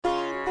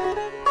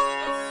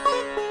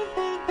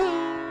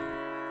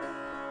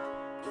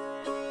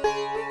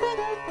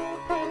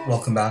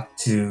Welcome back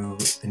to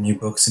the New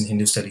Books in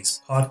Hindu Studies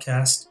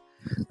podcast,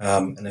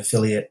 an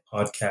affiliate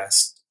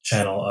podcast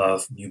channel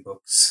of New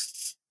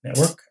Books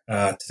Network.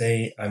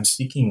 Today I'm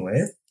speaking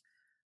with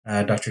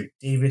Dr.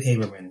 David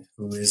Haberman,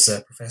 who is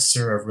a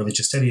professor of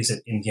religious studies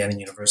at Indiana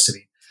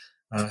University.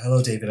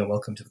 Hello, David, and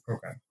welcome to the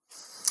program.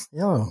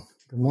 Yeah,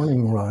 good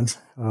morning, Raj,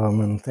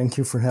 and thank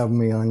you for having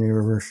me on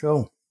your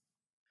show.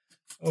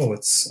 Oh,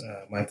 it's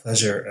my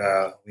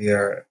pleasure. We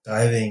are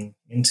diving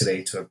in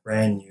today to a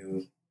brand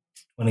new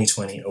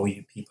 2020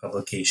 OUP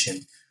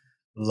publication,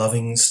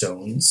 Loving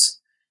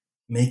Stones,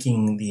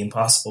 Making the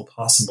Impossible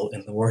Possible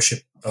in the Worship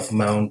of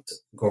Mount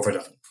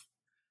Govardhan.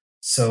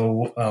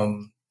 So,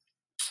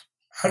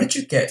 how did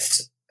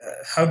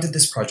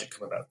this project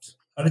come about?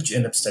 How did you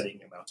end up studying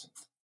a mountain?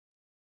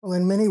 Well,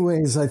 in many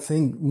ways, I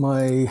think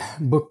my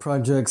book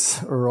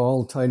projects are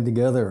all tied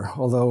together,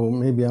 although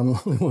maybe I'm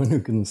the only one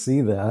who can see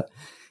that.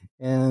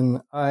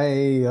 And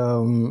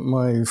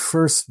my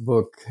first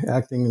book,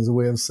 Acting as a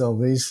Way of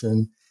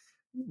Salvation,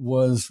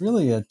 was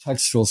really a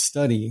textual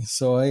study.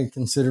 So I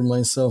consider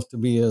myself to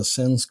be a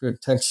Sanskrit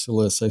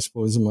textualist, I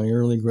suppose, in my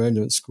early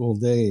graduate school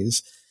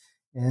days.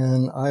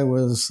 And I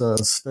was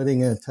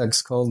studying a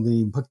text called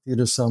the Bhakti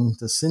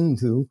Rasamrita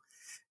Sindhu,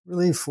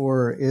 really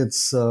for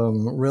its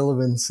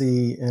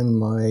relevancy and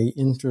my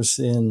interest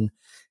in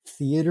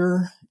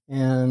theater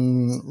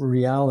and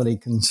reality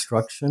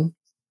construction.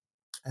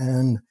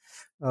 And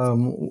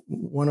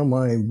one of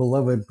my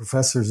beloved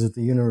professors at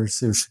the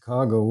University of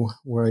Chicago,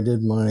 where I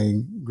did my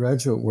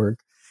graduate work,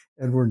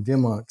 Edward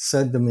Dimmock,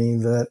 said to me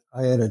that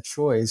I had a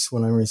choice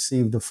when I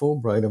received a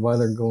Fulbright of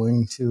either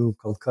going to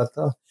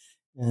Calcutta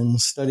and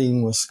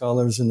studying with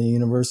scholars in the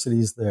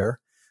universities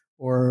there,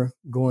 or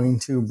going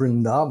to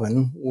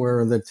Vrindavan,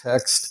 where the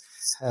text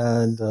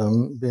had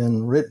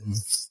been written.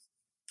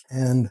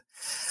 And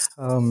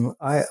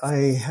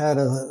I had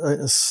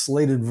a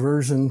slated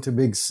version to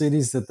big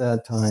cities at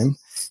that time,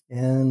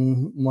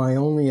 and my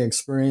only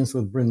experience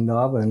with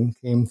Vrindavan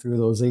came through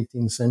those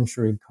 18th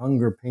century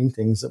Kangar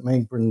paintings that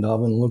make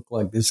Vrindavan look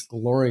like this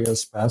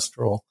glorious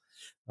pastoral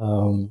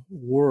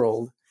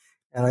world.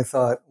 And I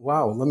thought,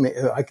 wow,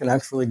 I can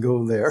actually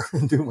go there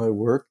and do my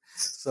work.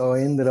 So I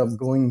ended up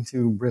going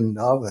to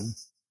Vrindavan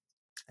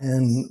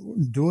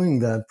and doing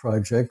that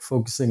project,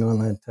 focusing on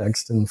that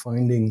text and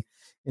finding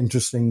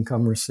interesting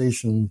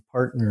conversation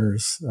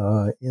partners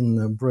in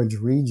the Braj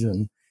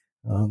region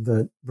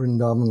that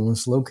Vrindavan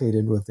was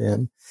located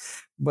within.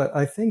 But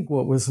I think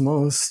what was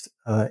most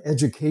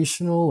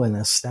educational and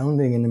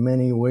astounding in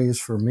many ways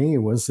for me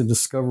was the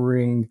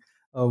discovering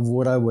of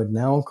what I would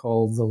now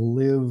call the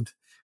lived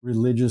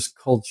religious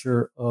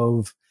culture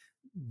of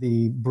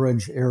the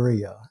Braj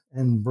area.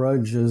 And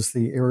Braj is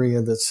the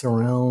area that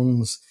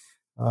surrounds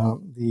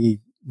the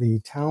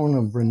town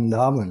of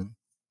Vrindavan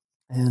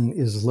and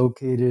is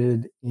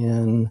located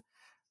in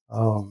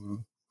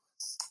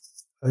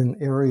an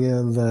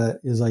area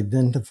that is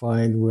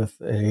identified with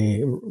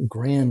a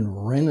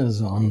grand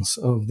renaissance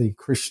of the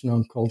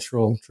Krishna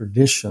cultural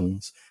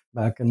traditions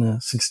back in the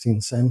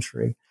 16th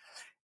century.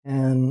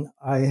 And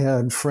I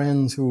had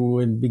friends who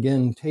would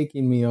begin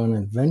taking me on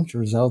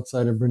adventures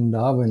outside of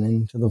Vrindavan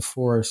into the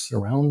forest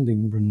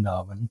surrounding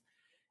Vrindavan.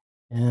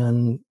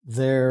 And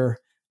there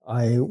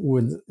I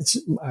would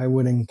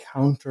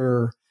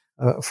encounter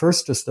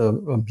first just a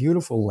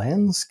beautiful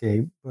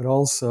landscape, but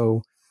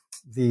also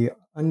the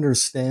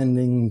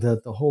understanding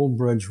that the whole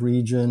Braj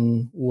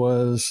region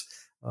was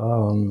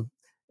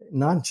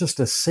not just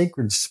a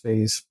sacred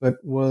space, but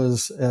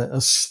was a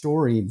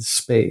storied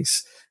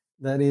space.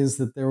 That is,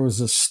 that there was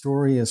a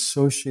story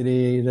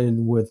associated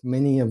with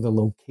many of the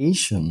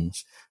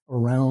locations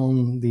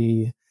around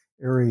the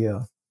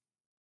area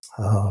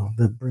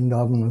that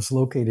Vrindavan was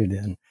located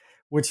in,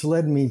 which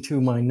led me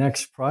to my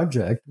next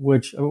project,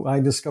 which I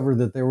discovered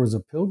that there was a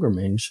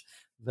pilgrimage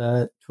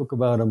that took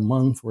about a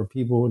month where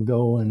people would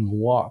go and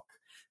walk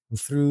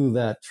through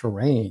that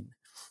terrain.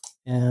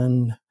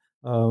 And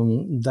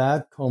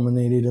that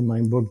culminated in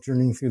my book,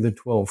 Journeying Through the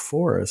 12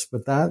 Forests.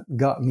 But that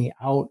got me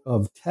out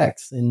of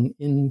text and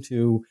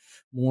into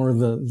more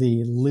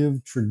the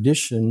lived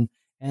tradition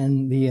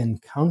and the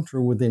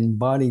encounter with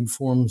embodied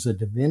forms of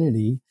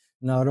divinity,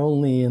 not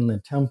only in the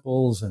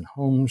temples and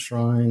home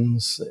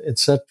shrines,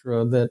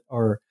 etc., that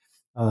are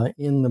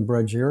in the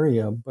Braj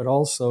area, but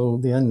also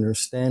the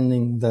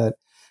understanding that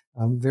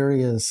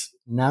various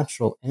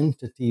natural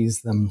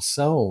entities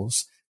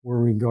themselves were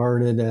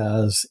regarded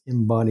as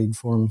embodied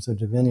forms of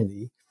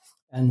divinity.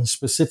 And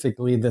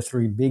specifically, the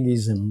three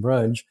biggies in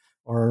Braj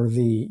are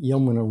the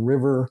Yamuna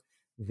River,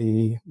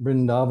 the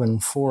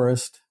Vrindavan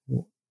forest,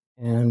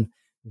 and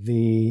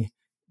the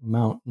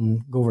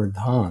mountain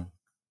Govardhan.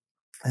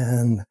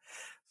 And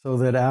so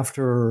that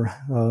after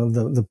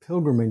the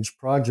pilgrimage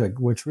project,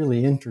 which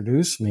really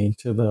introduced me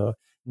to the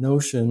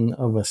notion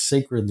of a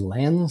sacred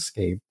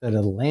landscape, that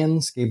a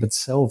landscape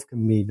itself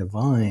can be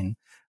divine,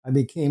 I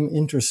became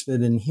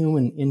interested in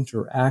human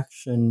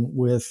interaction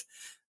with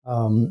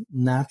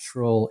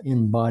natural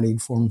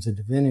embodied forms of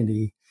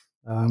divinity.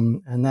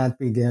 And that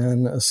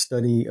began a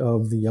study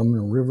of the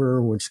Yamuna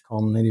River, which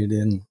culminated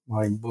in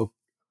my book,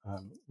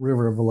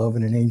 River of Love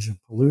in an Age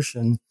of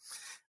Pollution.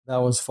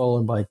 That was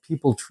followed by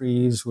People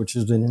Trees, which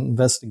is an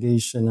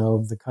investigation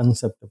of the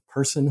concept of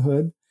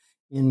personhood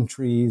in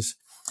trees.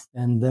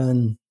 And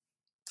then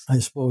I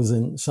suppose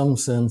in some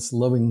sense,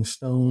 Loving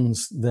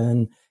Stones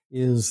then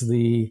is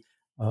the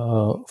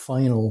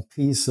final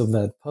piece of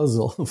that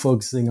puzzle,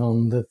 focusing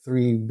on the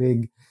three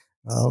big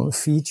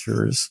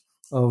features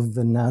of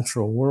the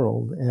natural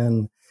world.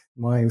 And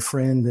my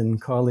friend and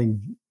colleague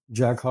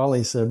Jack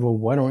Hawley said, well,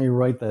 why don't you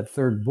write that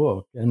third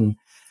book? And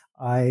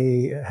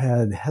I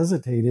had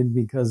hesitated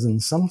because in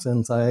some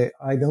sense, I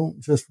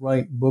don't just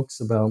write books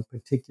about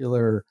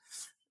particular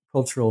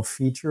cultural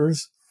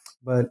features,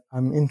 but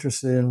I'm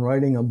interested in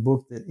writing a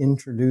book that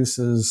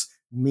introduces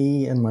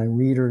me and my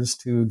readers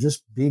to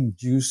just big,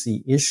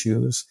 juicy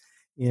issues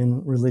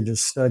in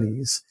religious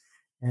studies.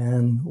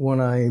 And when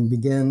I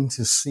began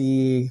to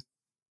see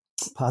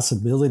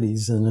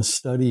possibilities in a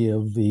study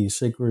of the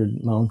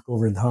sacred Mount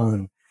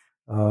Govardhan,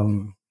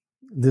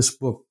 this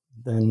book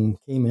then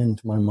came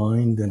into my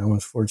mind, and I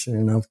was fortunate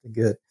enough to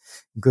get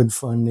good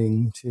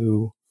funding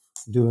to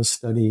do a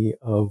study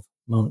of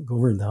Mount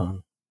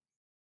Govardhan.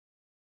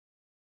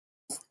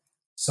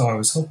 So I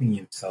was hoping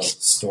you'd tell the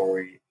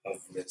story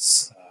of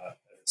this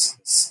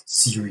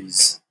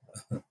series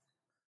of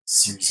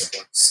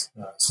books.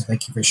 So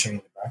thank you for sharing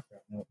the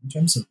background. Now, in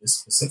terms of this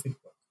specific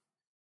book,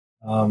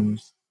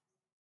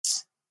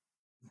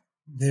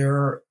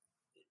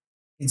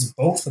 it's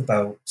both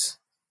about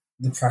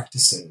the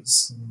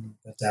practices and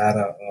the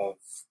data of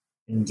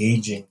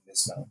engaging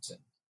this mountain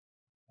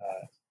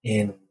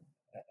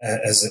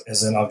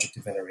as an object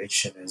of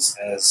veneration,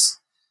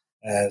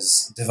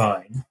 as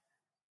divine.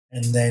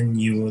 And then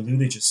you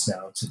alluded just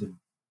now to the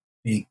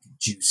big,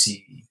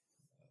 juicy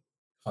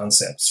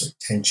concepts or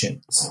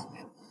tensions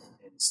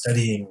in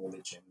studying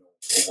religion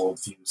or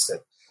worldviews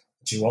that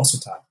you also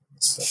talk in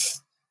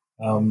this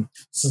book.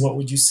 So what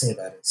would you say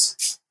that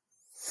is?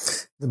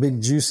 The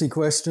big, juicy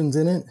questions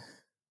in it?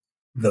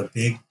 The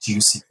big,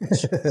 juicy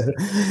questions.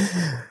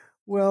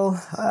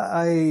 Well,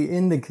 I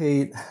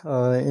indicate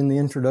in the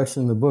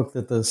introduction of the book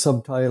that the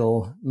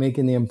subtitle,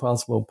 Making the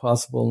Impossible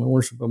Possible in the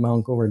Worship of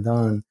Mount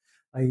Govardhan,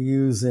 I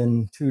use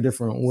in two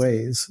different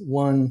ways.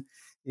 One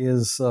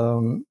is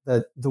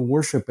that the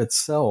worship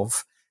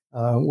itself,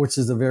 which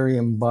is a very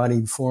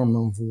embodied form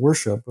of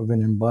worship, of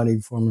an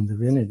embodied form of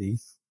divinity,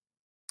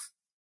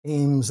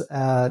 aims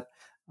at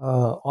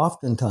aims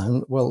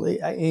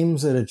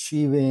at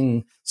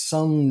achieving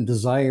some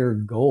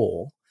desired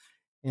goal.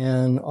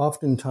 And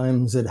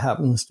oftentimes it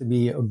happens to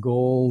be a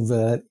goal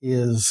that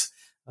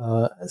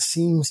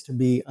seems to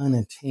be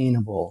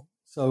unattainable.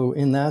 So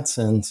in that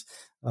sense,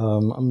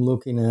 I'm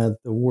looking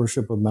at the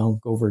worship of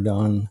Mount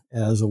Govardhan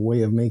as a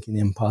way of making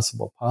the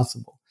impossible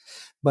possible.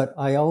 But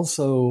I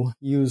also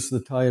use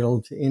the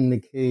title to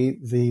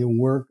indicate the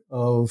work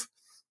of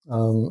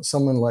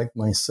someone like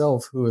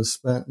myself who has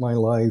spent my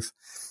life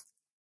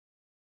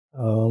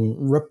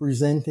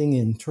representing,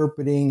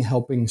 interpreting,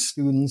 helping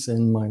students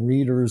and my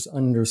readers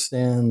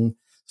understand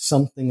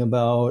something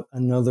about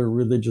another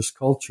religious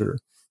culture.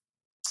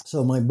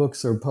 So my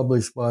books are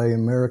published by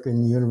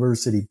American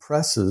University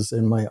Presses,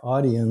 and my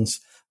audience,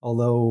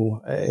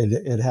 although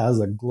it has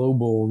a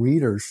global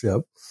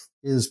readership,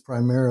 is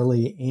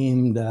primarily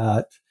aimed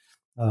at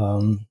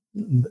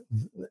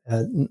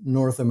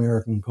North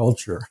American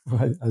culture,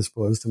 I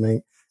suppose,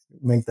 to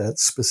make that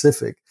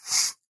specific.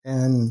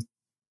 And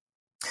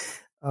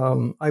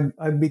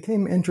I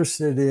became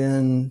interested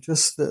in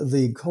just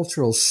the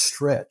cultural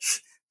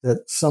stretch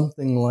that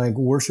something like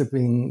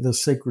worshiping the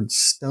sacred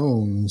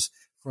stones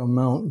from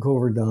Mount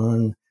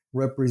Govardhan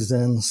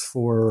represents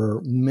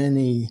for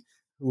many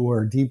who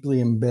are deeply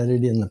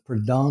embedded in the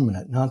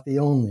predominant, not the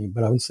only,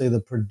 but I would say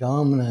the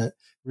predominant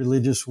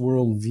religious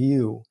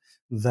worldview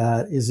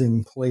that is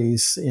in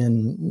place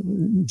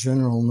in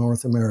general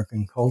North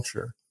American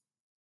culture.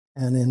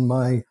 And in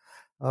my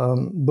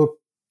book,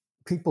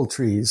 People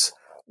Trees,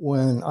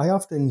 when I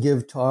often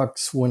give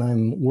talks when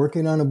I'm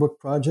working on a book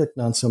project,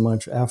 not so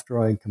much after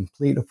I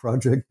complete a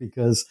project,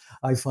 because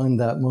I find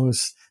that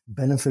most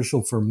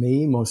beneficial for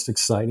me, most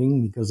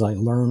exciting, because I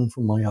learn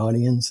from my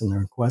audience and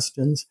their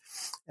questions.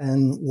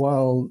 And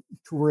while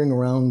touring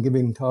around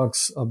giving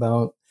talks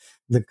about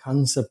the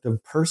concept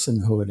of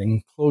personhood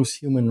and close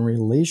human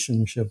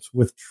relationships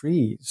with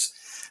trees,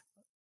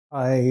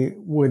 I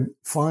would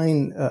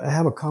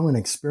have a common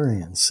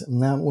experience,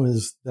 and that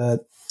was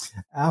that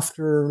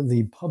after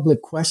the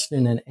public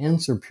question and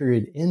answer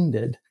period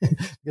ended,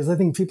 because I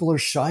think people are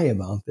shy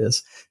about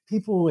this,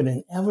 people would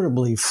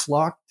inevitably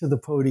flock to the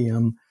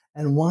podium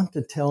and want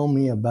to tell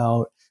me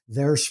about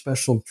their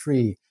special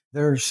tree,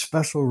 their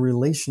special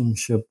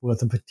relationship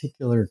with a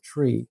particular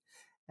tree.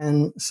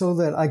 And so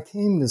that I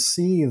came to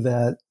see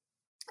that,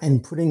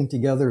 and putting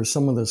together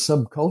some of the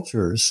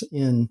subcultures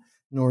in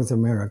North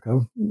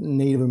America,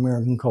 Native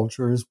American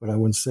cultures, but I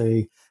would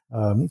say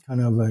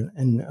kind of a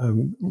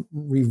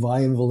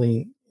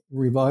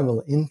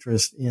revival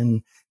interest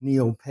in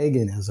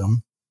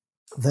neo-paganism,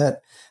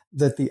 that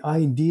the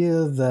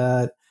idea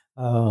that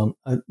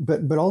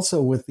But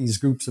also with these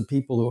groups of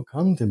people who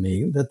come to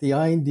me, that the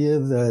idea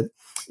that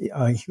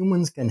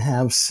humans can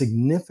have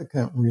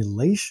significant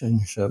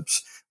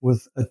relationships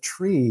with a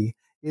tree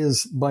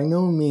is by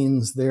no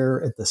means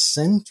there at the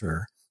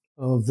center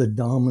of the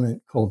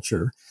dominant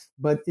culture,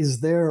 but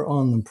is there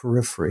on the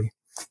periphery.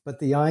 But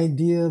the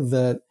idea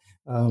that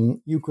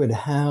you could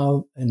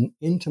have an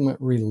intimate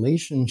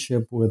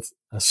relationship with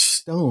a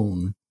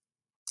stone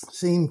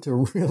seemed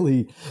to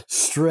really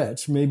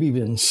stretch, maybe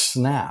even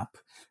snap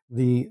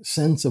the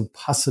sense of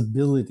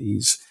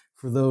possibilities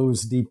for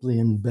those deeply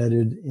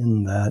embedded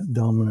in that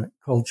dominant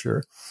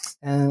culture.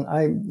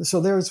 And so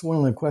there's one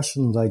of the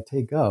questions I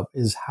take up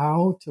is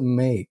how to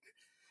make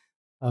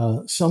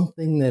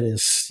something that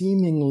is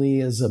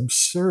seemingly as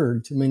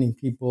absurd to many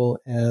people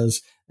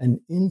as an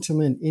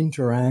intimate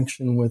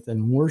interaction with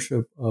and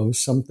worship of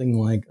something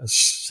like a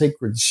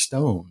sacred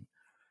stone,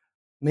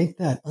 make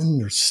that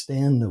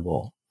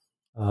understandable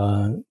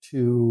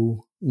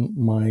to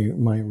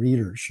my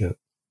readership.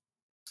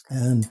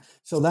 And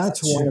so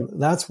that's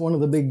one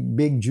of the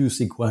big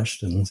juicy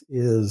questions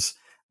is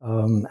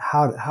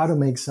how to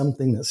make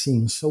something that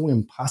seems so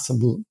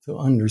impossible to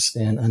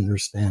understand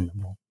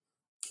understandable.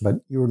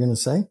 But you were going to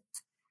say?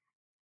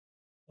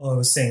 Well, I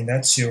was saying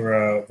that's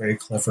your very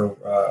clever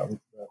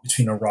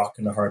between a rock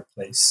and a hard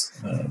place.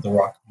 The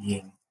rock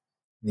being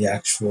the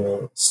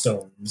actual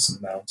stones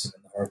and mountain,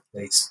 and the hard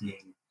place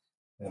being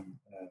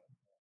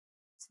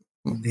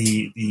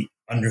the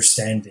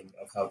understanding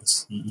of how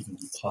this can even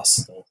be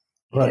possible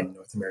in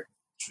North American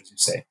culture, as you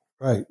say.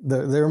 Right,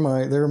 they're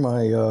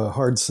my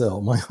hard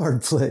sell, my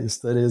hard place.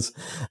 That is,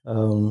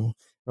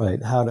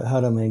 right. How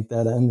to make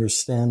that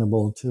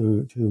understandable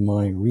to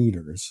my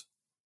readers.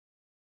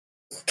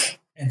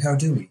 And how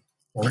do we,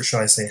 or shall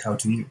I say, how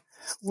do you?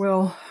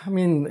 Well, I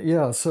mean,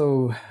 yeah.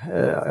 So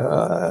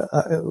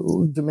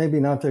maybe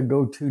not to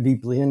go too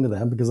deeply into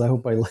that because I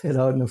hope I lay it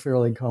out in a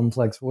fairly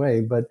complex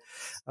way. But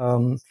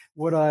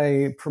what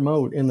I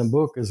promote in the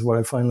book is what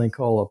I finally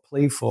call a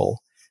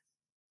playful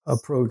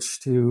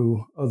approach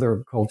to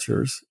other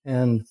cultures,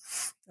 and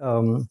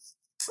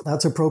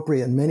that's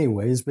appropriate in many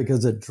ways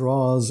because it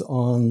draws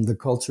on the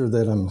culture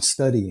that I'm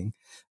studying.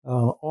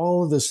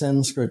 All of the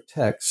Sanskrit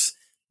texts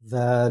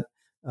that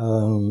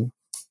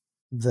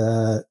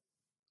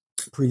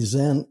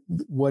present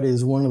what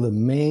is one of the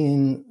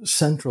main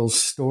central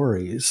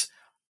stories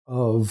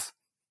of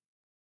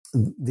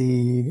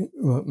the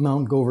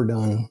Mount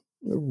Govardhan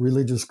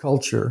religious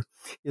culture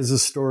is a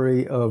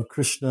story of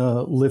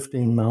Krishna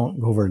lifting Mount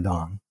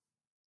Govardhan.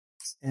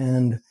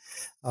 And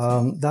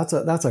that's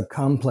a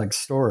complex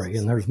story,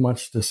 and there's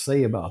much to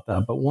say about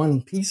that. But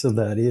one piece of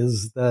that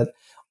is that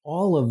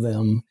all of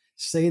them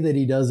say that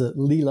he does it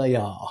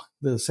lilaya,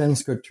 the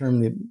Sanskrit term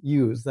they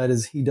use. That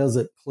is, he does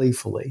it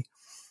playfully.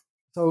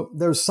 So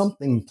there's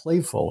something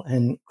playful,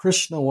 and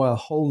Krishna, while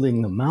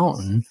holding the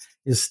mountain,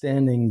 is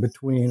standing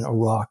between a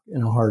rock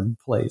and a hard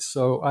place.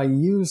 So I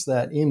use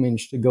that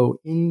image to go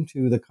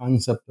into the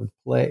concept of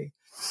play.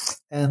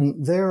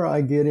 And there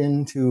I get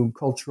into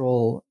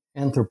cultural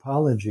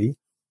anthropology,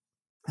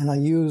 and I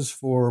use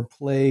for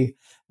play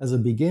as a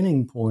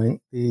beginning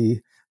point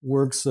the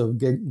works of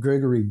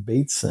Gregory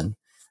Bateson,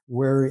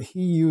 where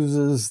he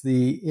uses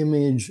the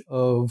image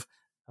of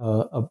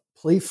a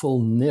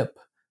playful nip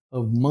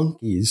of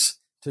monkeys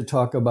to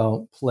talk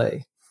about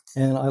play.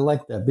 And I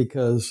like that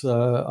because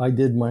I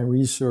did my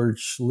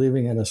research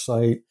living at a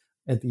site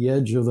at the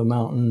edge of the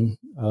mountain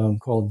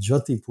called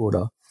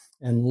Jatipura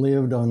and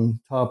lived on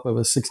top of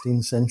a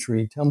 16th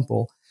century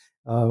temple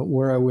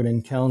where I would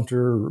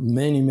encounter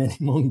many, many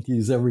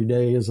monkeys every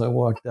day as I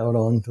walked out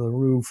onto the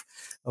roof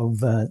of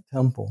that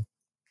temple.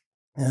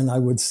 And I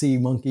would see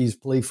monkeys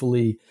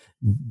playfully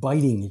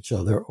biting each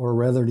other, or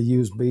rather, to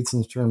use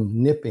Bateson's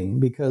term,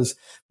 nipping, because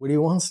what he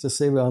wants to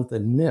say about the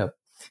nip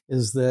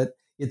is that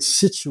it's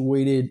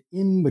situated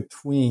in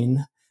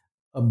between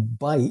a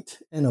bite,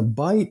 and a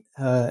bite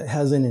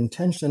has an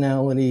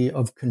intentionality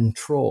of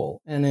control,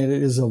 and it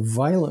is a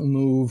violent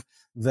move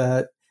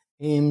that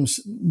aims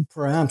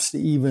perhaps to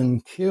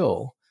even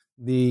kill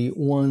the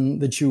one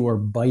that you are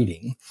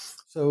biting.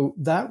 So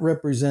that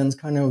represents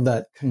kind of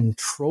that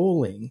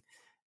controlling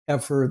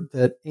effort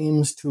that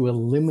aims to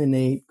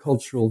eliminate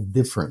cultural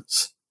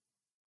difference.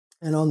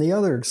 And on the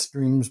other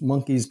extremes,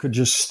 monkeys could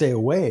just stay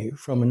away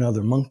from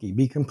another monkey,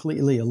 be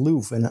completely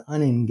aloof and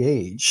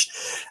unengaged.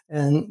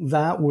 And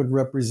that would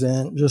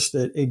represent just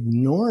an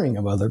ignoring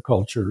of other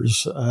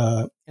cultures.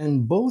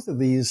 And both of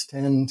these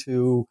tend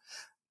to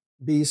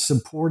be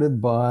supported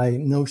by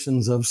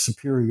notions of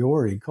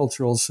superiority,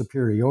 cultural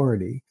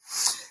superiority.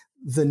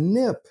 The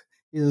nip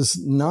is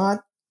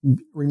not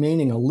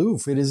remaining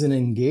aloof. It is an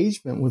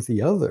engagement with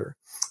the other,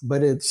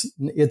 but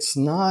it's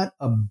not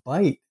a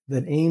bite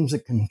that aims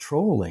at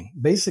controlling.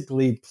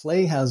 Basically,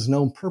 play has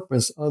no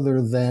purpose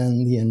other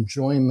than the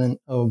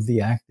enjoyment of the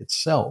act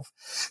itself.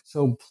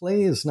 So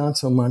play is not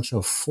so much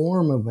a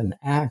form of an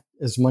act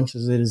as much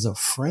as it is a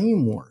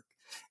framework.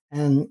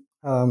 And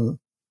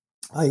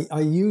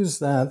I use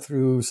that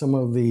through some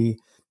of the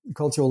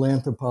cultural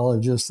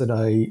anthropologists that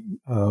I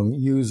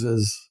use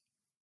as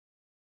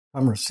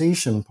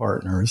conversation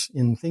partners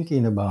in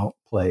thinking about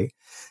play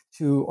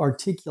to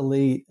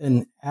articulate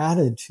an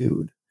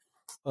attitude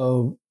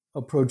of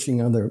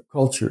approaching other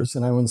cultures.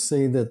 And I would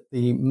say that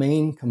the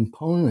main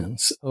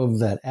components of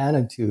that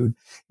attitude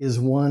is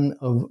one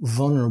of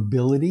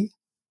vulnerability,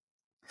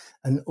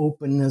 an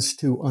openness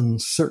to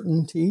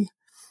uncertainty,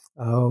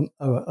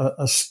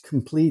 a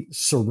complete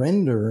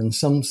surrender in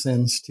some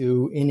sense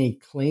to any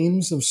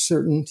claims of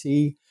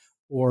certainty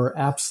or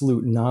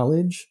absolute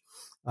knowledge,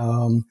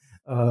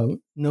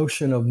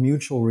 notion of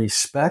mutual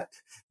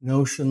respect,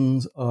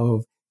 notions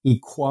of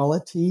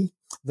equality,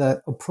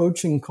 that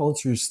approaching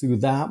cultures through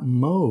that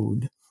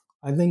mode,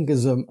 I think,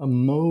 is a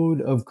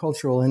mode of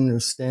cultural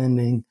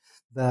understanding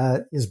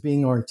that is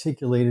being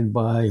articulated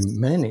by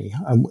many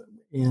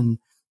in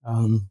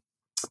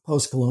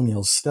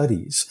post-colonial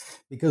studies,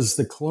 because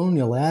the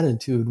colonial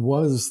attitude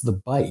was the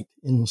bite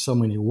in so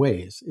many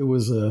ways. It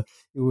was a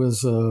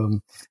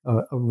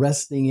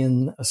resting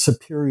in a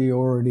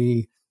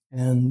superiority,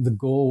 and the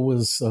goal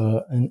was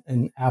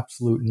an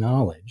absolute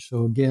knowledge.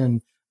 So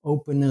again,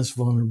 openness,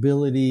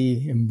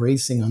 vulnerability,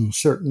 embracing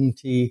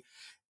uncertainty,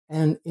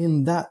 and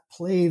in that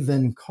play,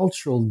 then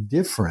cultural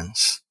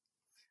difference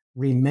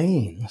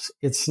remains.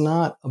 It's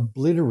not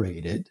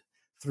obliterated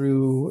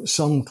through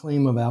some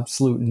claim of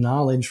absolute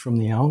knowledge from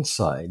the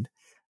outside,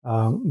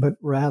 but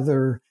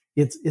rather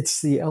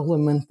it's the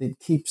element that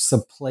keeps the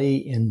play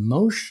in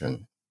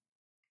motion.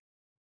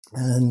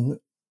 And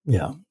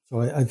yeah, so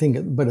I think,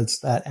 but it's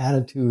that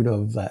attitude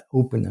of that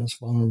openness,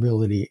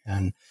 vulnerability,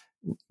 and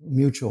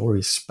mutual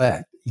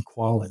respect,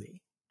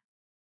 equality.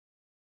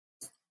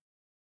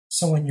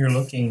 So when you're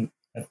looking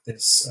at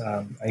this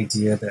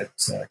idea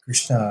that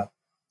Krishna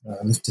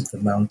lifted the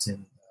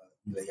mountain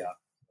Himalaya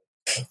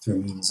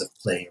through means of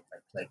play or by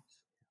play,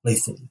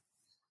 playfully,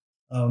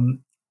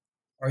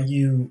 are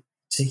you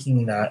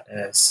taking that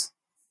as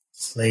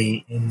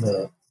play in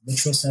the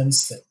literal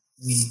sense that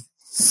we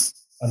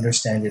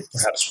understand it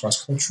perhaps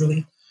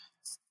cross-culturally,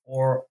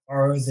 or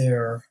are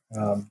there,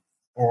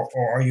 or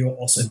are you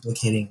also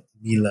implicating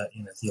Leela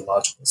in a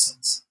theological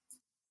sense?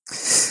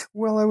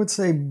 Well, I would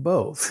say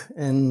both,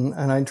 and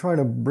I try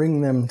to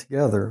bring them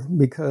together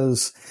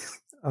because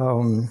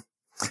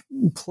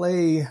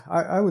play,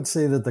 I would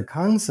say that the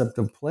concept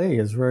of play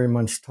is very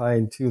much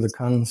tied to the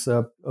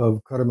concept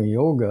of karma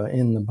yoga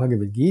in the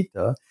Bhagavad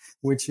Gita,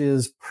 which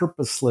is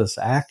purposeless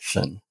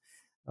action.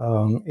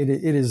 It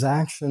is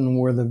action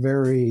where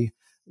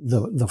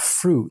the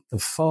fruit, the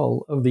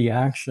fall of the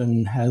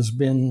action has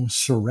been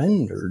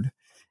surrendered.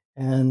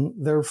 And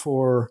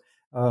therefore,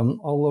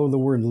 although the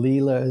word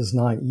Leela is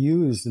not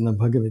used in the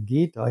Bhagavad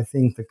Gita, I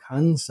think the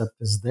concept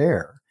is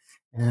there,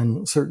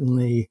 and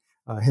certainly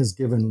has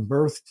given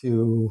birth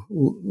to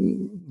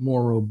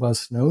more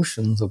robust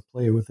notions of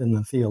play within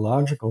the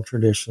theological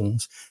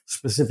traditions,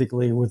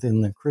 specifically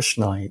within the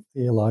Krishnite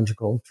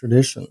theological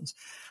traditions.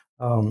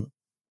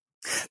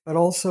 But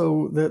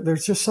also,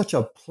 there's just such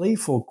a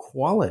playful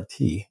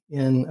quality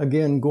in,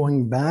 again,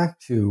 going back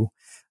to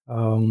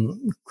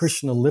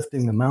Krishna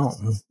lifting the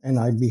mountain. And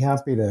I'd be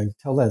happy to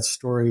tell that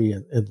story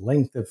at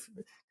length.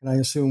 And I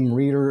assume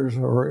readers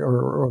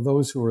or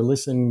those who are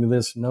listening to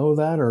this know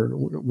that, or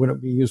would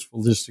it be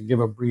useful just to give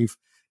a brief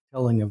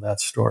telling of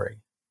that story?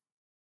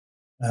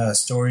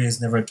 Story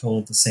is never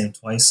told the same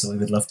twice, so we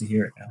would love to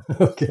hear it now.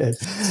 Okay.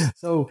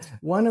 So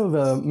one of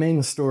the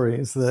main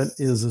stories that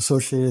is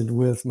associated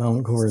with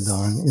Mount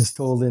Govardhan is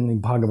told in the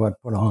Bhagavad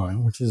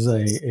Puran, which is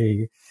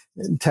a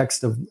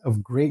text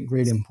of great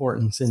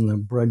importance in the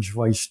Braj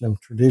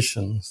Vaishnav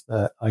traditions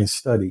that I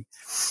study.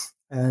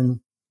 And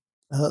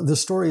the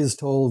story is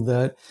told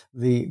that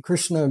the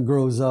Krishna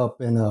grows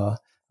up in a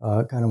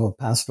kind of a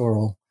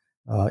pastoral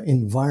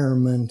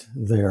environment.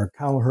 They're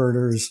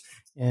cowherders,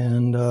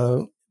 and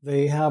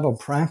they have a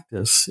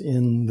practice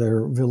in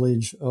their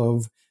village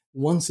of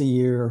once a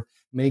year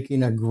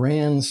making a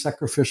grand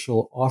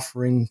sacrificial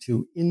offering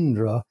to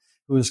Indra,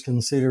 who is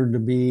considered to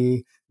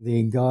be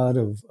the god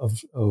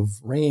of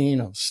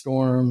rain, of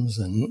storms,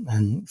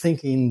 and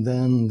thinking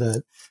then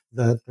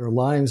that their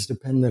lives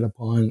depended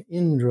upon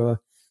Indra,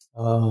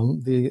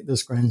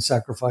 this grand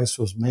sacrifice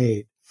was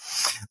made.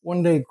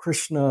 One day,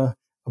 Krishna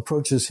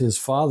approaches his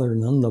father,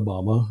 Nanda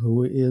Baba,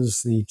 who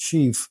is the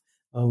chief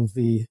of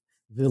the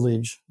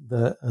village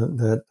that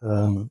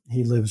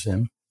he lives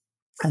in,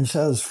 and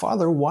says,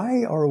 "Father,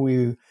 why are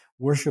we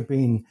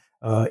worshiping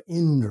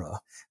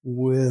Indra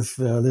with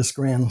this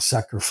grand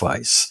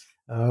sacrifice?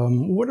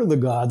 What do the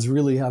gods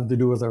really have to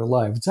do with our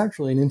life?" It's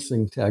actually an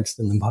interesting text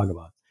in the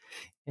Bhagavad.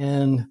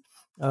 And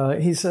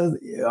he said,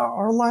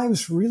 our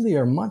lives really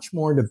are much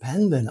more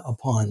dependent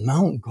upon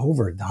Mount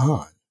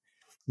Govardhan,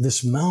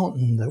 this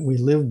mountain that we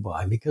live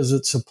by, because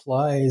it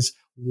supplies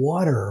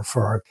water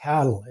for our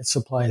cattle. It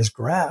supplies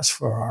grass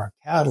for our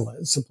cattle.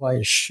 It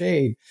supplies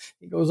shade.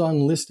 He goes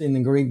on listing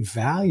the great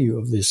value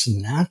of this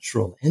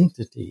natural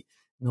entity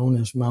known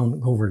as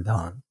Mount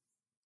Govardhan.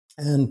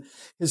 And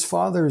his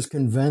father is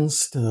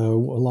convinced,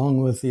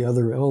 along with the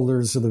other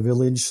elders of the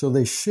village, so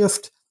they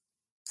shift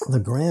the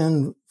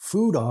grand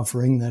food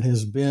offering that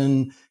has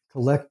been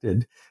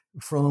collected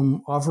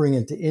from offering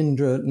it to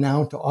Indra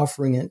now to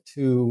offering it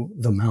to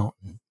the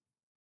mountain.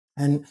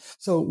 And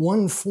so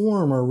one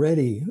form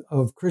already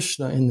of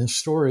Krishna in this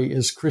story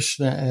is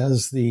Krishna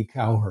as the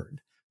cowherd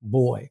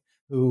boy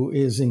who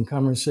is in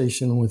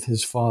conversation with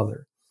his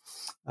father.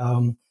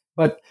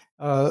 But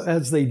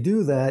as they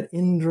do that,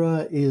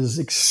 Indra is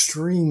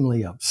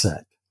extremely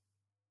upset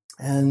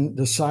and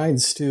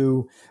decides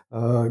to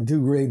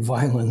do great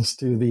violence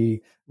to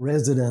the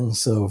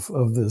residents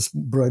of this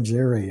Braj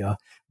area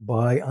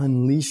by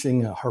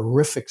unleashing a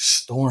horrific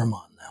storm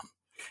on them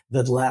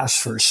that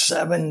lasts for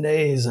 7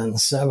 days and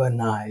 7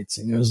 nights.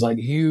 And it was like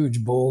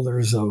huge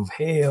boulders of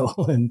hail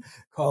and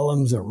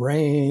columns of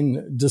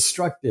rain,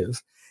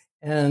 destructive.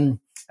 And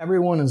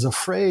everyone is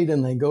afraid,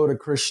 and they go to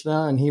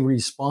Krishna, and he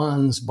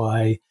responds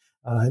by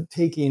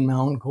taking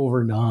Mount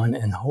Govardhan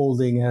and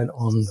holding it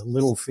on the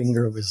little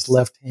finger of his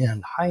left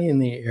hand high in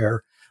the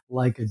air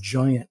like a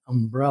giant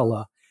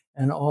umbrella.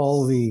 And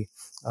all the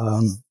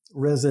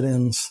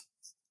residents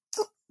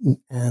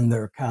and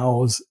their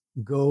cows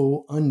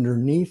go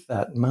underneath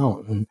that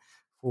mountain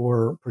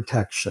for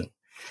protection.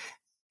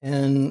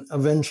 And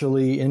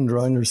eventually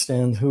Indra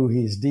understands who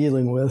he's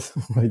dealing with,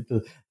 right?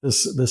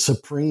 The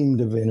supreme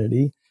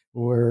divinity,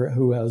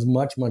 who has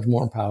much, much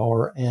more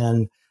power,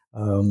 and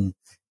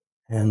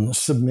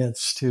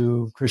submits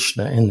to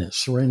Krishna in this,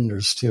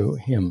 surrenders to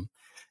him,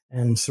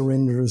 and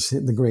surrenders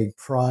the great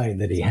pride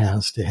that he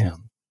has to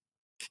him.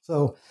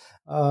 So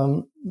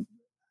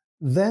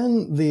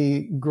then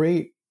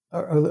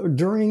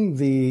during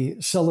the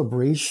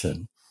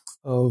celebration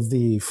of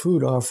the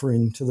food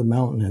offering to the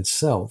mountain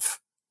itself,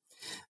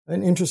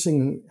 an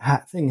interesting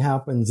thing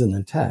happens in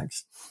the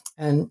text.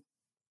 And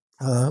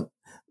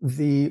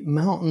the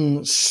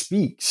mountain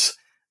speaks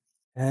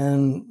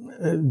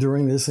and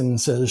during this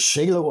and says,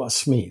 Shailo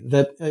Asmi,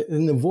 that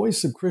in the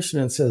voice of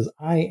Krishna, it says,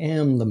 I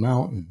am the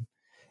mountain.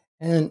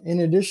 And in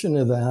addition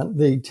to that,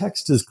 the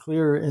text is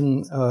clear,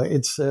 and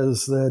it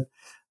says that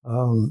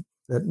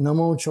that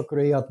Namo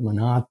Chakrayat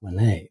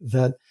Manatmane,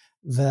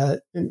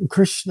 that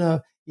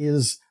Krishna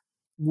is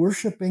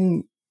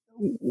worshiping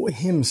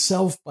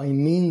himself by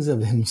means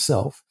of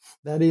himself.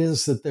 That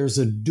is, that there's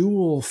a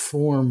dual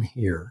form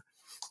here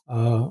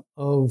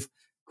of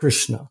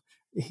Krishna.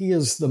 He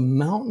is the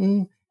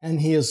mountain,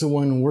 and he is the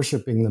one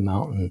worshiping the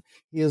mountain.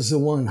 He is the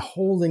one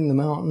holding the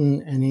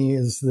mountain, and he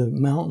is the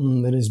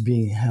mountain that is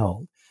being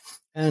held.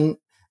 And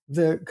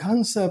the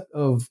concept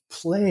of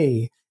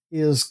play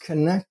is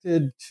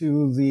connected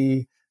to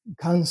the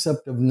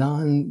concept of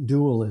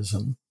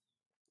non-dualism,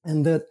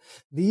 and that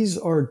these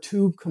are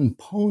two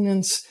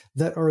components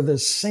that are the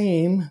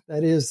same,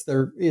 that is,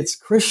 it's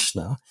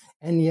Krishna,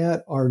 and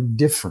yet are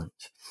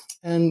different.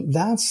 And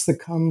that's the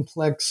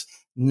complex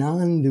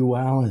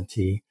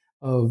non-duality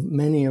of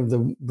many of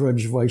the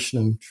Braj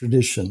Vaishnava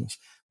traditions,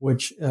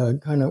 which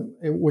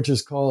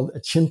is called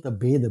Achinta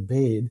Beda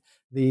Bed,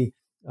 the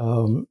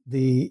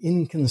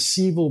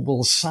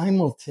inconceivable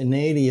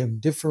simultaneity of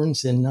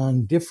difference and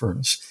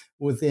non-difference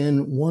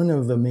within one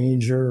of the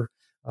major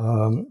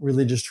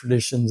religious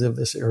traditions of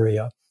this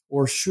area,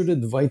 or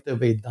Shuddhadvaita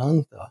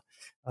Vedanta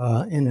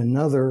in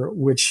another,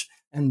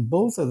 and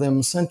both of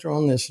them center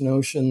on this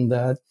notion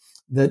that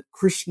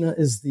Krishna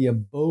is the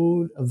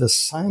abode of the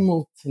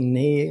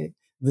simultaneity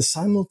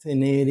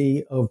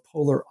of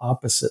polar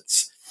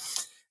opposites.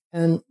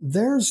 And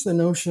there's the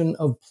notion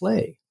of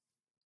play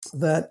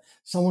that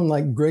someone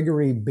like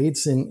Gregory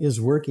Bateson is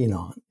working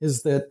on,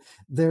 is that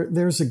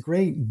there's a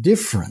great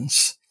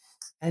difference,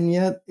 and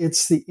yet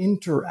it's the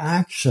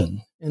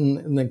interaction,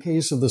 in the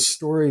case of the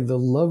story, the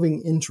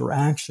loving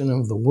interaction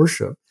of the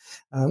worship.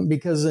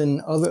 Because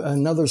in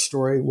another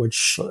story,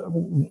 which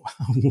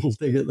we'll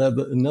take it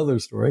another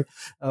story,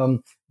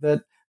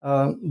 that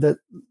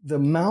the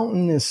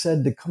mountain is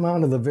said to come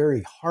out of the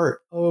very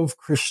heart of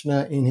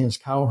Krishna in his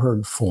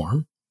cowherd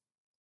form.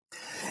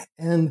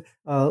 And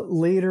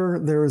later,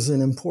 there's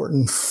an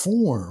important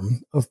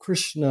form of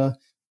Krishna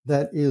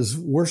that is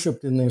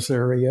worshipped in this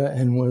area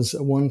and was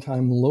at one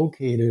time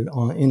located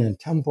in a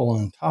temple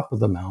on top of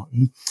the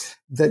mountain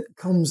that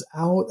comes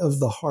out of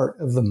the heart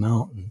of the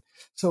mountain.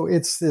 So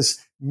it's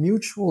this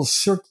mutual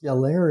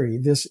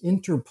circularity, this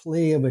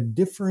interplay of a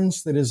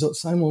difference that is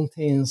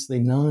simultaneously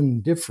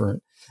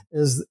non-different,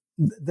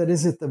 that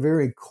is at the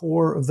very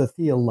core of the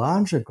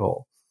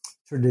theological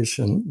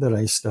tradition that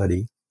I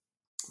study.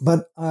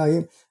 But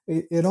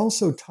it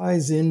also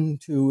ties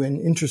into,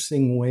 in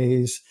interesting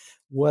ways,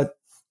 what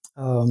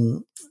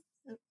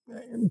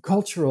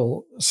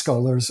cultural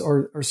scholars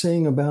are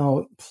saying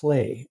about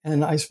play.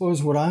 And I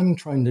suppose what I'm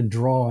trying to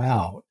draw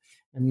out,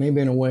 and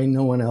maybe in a way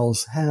no one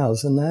else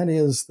has, and that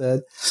is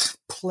that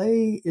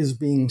play is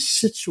being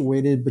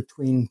situated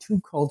between two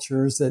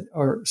cultures that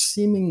are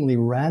seemingly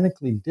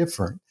radically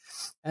different.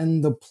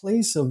 And the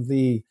place of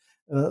the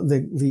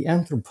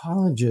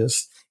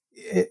anthropologist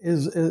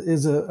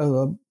is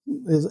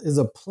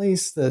a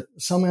place that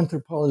some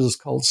anthropologists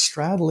call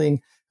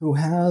straddling, who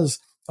has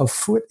a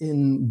foot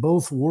in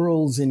both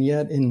worlds and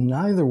yet in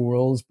neither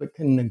worlds, but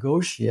can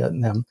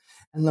negotiate them.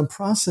 And the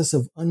process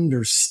of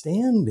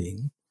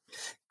understanding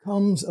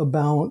comes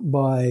about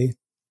by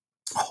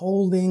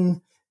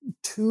holding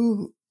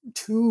two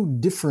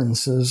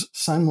differences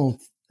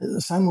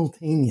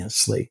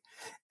simultaneously.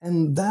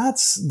 And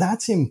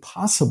that's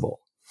impossible.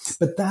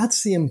 But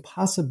that's the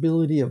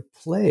impossibility of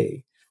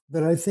play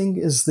that I think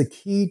is the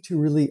key to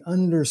really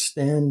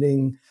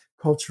understanding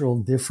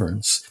cultural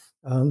difference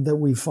that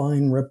we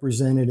find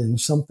represented in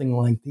something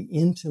like the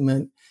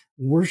intimate,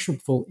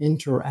 worshipful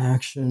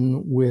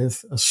interaction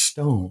with a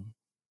stone.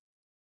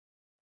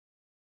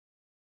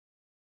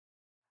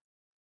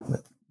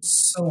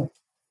 So,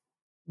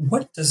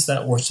 what does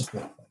that worship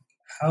look like?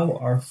 How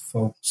are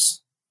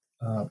folks,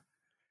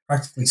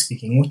 practically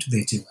speaking, what do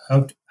they do?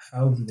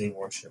 How do they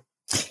worship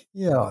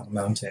Yeah. the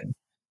mountain?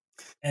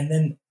 And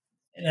then,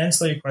 an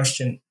ancillary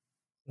question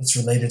that's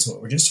related to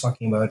what we're just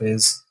talking about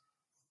is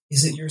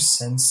it your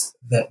sense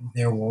that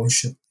their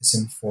worship is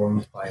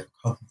informed by a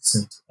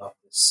cognizance of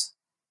this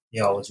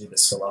theology,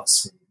 this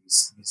philosophy,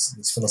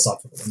 these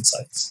philosophical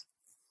insights?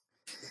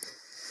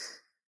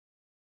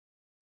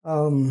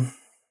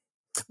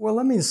 Well,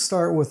 let me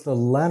start with the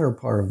latter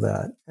part of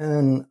that.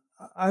 And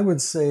I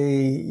would say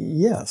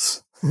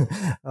yes.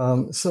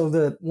 So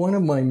that one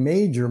of my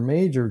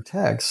major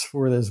texts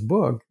for this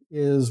book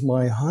is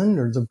my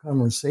hundreds of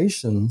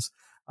conversations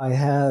I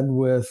had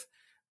with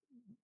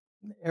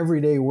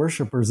everyday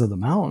worshipers of the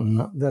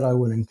mountain that I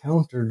would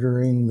encounter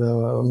during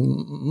the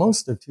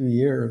most of 2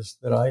 years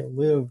that I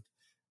lived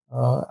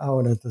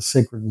out at the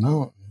sacred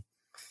mountain.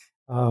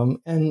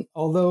 And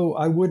although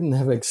I wouldn't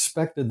have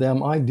expected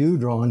them, I do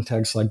draw on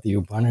texts like the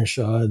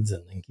Upanishads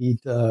and the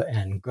Gita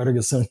and Garga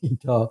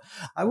Samhita.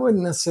 I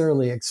wouldn't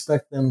necessarily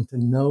expect them to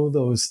know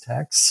those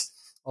texts,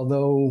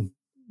 although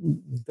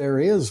there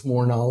is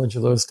more knowledge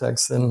of those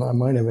texts than I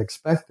might have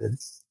expected.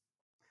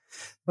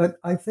 But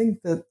I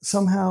think that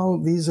somehow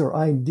these are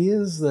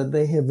ideas that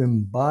they have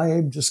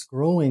imbibed just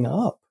growing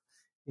up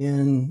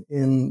in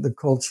the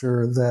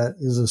culture that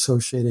is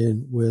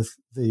associated with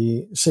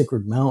the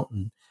sacred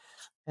mountain.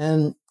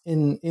 And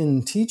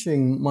in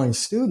teaching my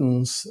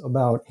students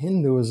about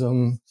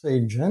Hinduism,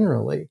 say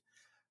generally,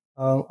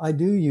 I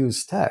do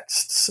use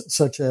texts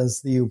such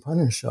as the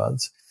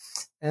Upanishads.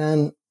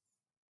 And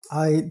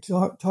I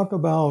talk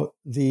about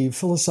the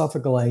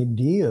philosophical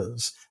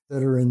ideas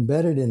that are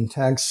embedded in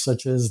texts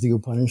such as the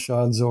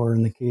Upanishads, or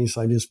in the case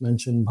I just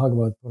mentioned,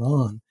 Bhagavad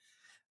Puran,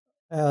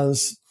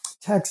 as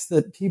texts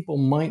that people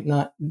might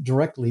not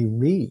directly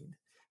read.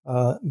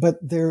 But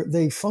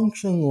they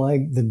function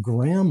like the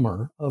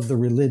grammar of the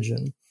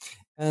religion.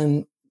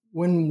 And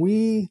when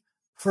we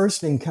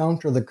first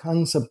encounter the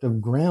concept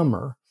of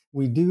grammar,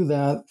 we do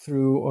that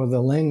through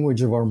the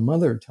language of our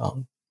mother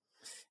tongue.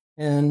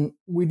 And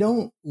we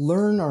don't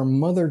learn our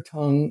mother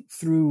tongue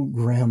through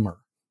grammar.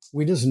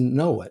 We just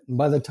know it. And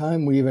by the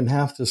time we even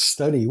have to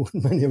study, what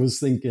many of us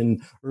think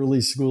in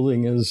early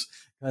schooling is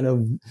kind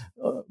of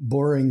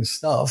boring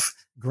stuff,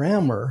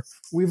 grammar,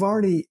 we've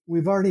already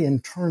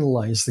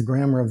internalized the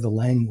grammar of the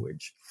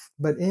language.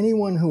 But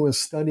anyone who has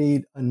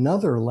studied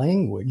another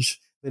language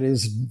that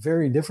is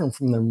very different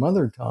from their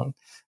mother tongue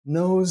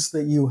knows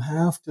that you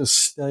have to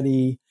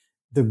study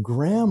the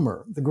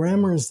grammar. The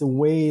grammar is the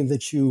way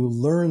that you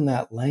learn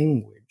that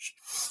language.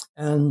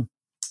 And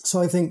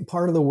so I think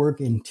part of the work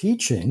in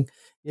teaching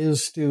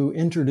is to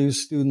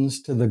introduce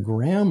students to the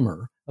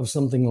grammar of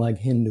something like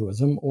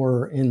Hinduism,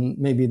 or in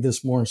maybe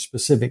this more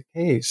specific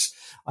case,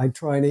 I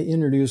try to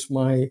introduce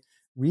my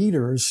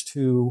readers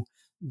to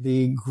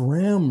the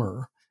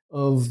grammar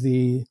of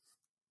the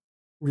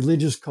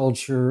religious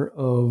culture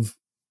of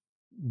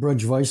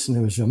Braj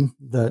Vaishnavism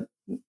that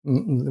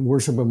the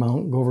worship of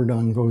Mount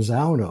Govardhan goes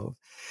out of.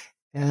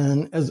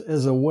 And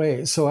as a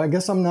way, so I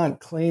guess I'm not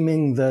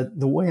claiming that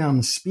the way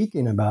I'm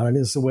speaking about it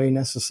is the way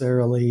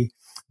necessarily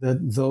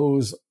that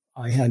those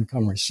I had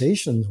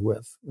conversations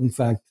with. In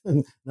fact,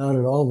 not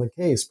at all the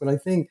case. But I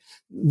think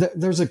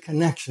there's a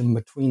connection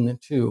between the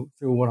two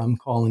through what I'm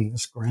calling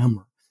this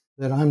grammar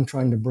that I'm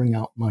trying to bring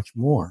out much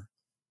more.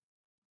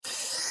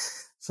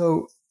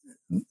 So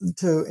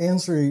to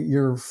answer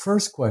your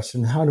first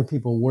question, how do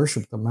people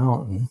worship the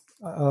mountain?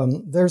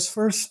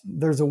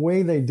 There's a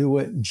way they do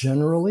it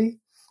generally,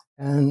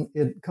 and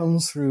it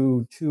comes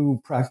through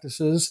two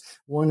practices.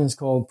 One is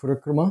called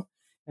parikrama,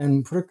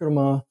 and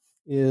parikrama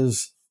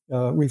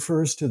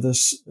refers to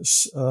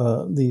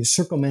the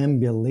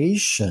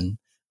circumambulation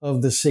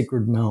of the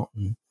sacred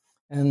mountain.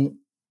 And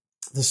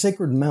the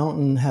sacred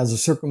mountain has a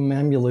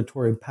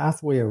circumambulatory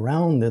pathway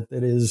around it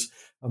that is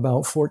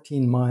about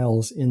 14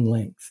 miles in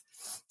length.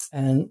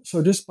 And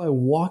so just by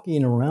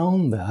walking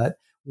around that,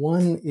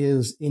 one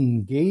is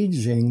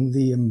engaging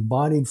the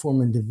embodied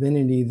form of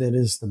divinity that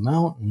is the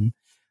mountain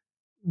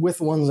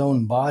with one's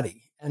own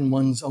body and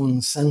one's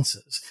own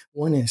senses.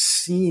 One is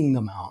seeing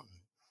the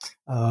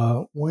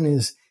mountain. One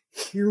is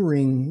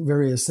hearing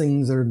various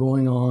things that are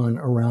going on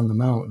around the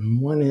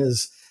mountain. One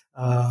is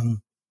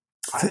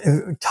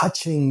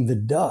touching the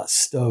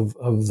dust of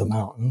the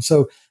mountain.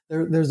 So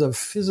there's a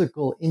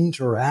physical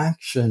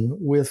interaction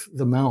with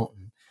the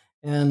mountain.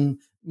 And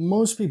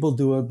most people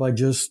do it by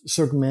just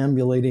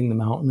circumambulating the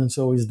mountain. It's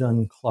always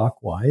done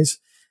clockwise.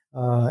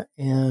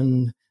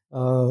 and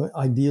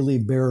ideally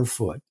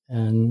barefoot.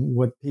 And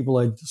what people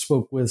I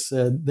spoke with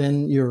said,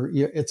 then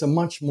it's a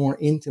much more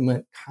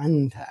intimate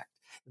contact.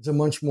 It's a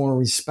much more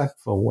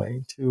respectful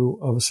way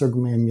of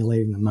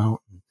circumambulating the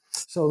mountain.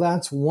 So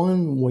that's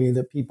one way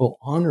that people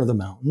honor the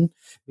mountain,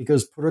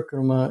 because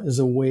parikrama is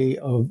a way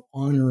of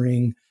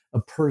honoring a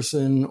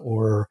person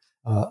or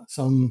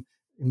some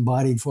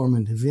embodied form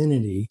of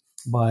divinity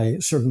by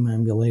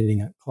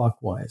circumambulating it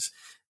clockwise.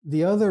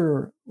 The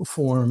other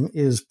form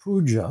is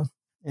puja,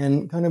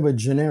 and kind of a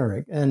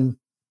generic. And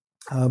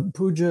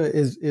puja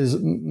is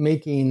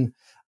making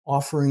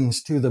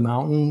offerings to the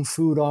mountain,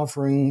 food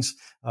offerings,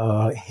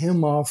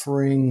 hymn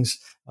offerings,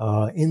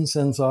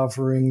 incense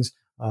offerings,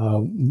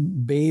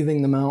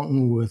 bathing the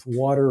mountain with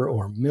water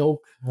or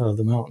milk.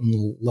 The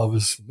mountain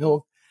loves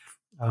milk.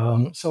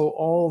 So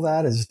all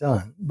that is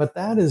done. But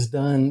that is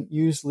done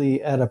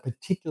usually at a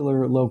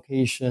particular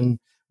location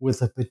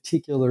with a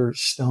particular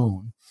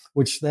stone,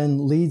 which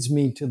then leads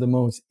me to the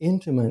most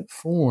intimate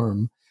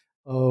form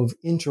of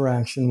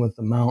interaction with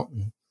the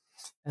mountain.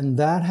 And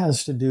that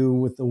has to do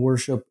with the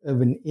worship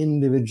of an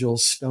individual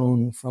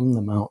stone from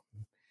the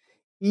mountain.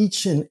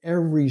 Each and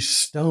every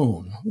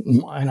stone,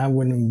 and I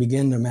wouldn't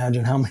begin to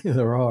imagine how many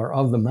there are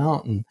of the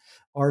mountain,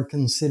 are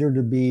considered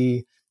to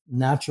be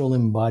natural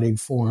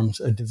embodied forms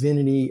of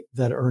divinity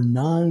that are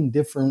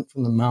non-different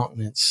from the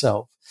mountain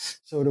itself.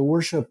 So to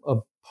worship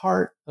a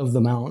part of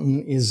the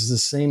mountain is the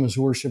same as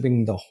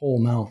worshiping the whole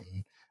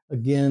mountain.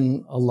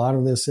 Again, a lot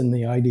of this in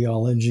the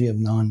ideology of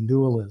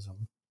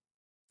non-dualism.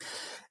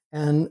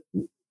 And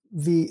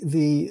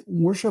the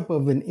worship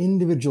of an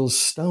individual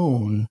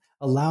stone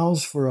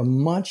allows for a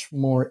much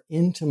more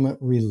intimate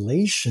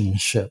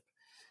relationship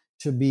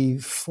to be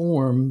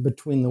formed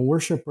between the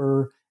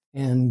worshiper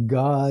and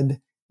God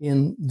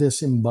in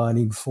this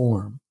embodied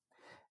form.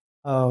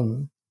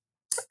 And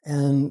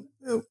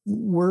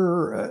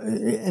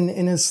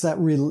it's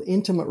that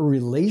intimate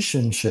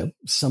relationship,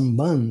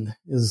 sambandh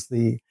is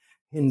the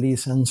Hindi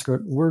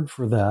Sanskrit word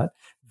for that,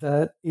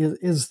 that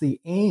is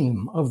the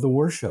aim of the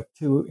worship,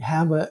 to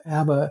have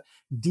a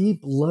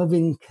deep,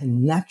 loving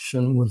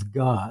connection with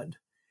God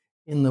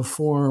in the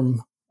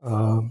form,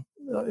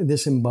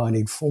 this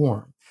embodied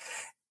form.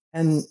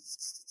 And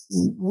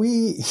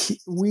we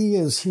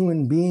as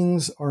human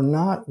beings are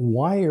not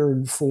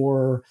wired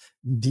for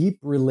deep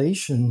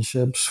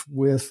relationships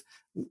with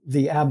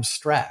the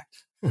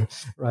abstract,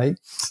 right?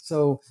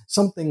 So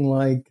something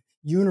like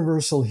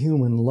universal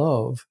human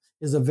love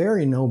is a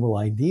very noble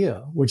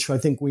idea, which I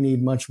think we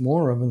need much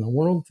more of in the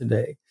world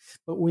today.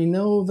 But we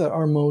know that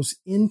our most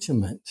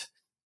intimate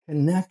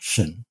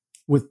connection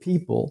with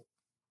people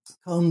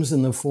comes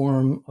in the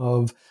form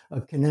of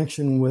a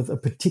connection with a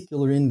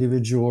particular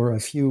individual or a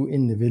few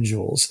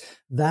individuals.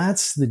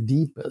 That's the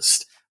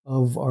deepest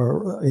of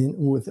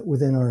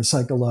within our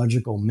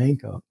psychological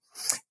makeup.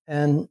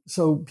 And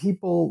so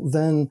people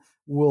then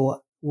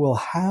will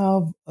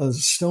have a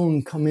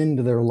stone come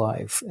into their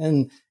life.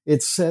 And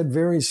it's said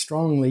very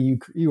strongly,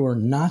 you are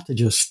not to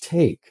just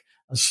take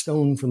a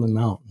stone from the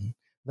mountain.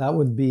 That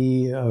would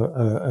be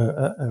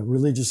a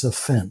religious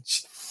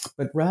offense.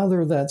 But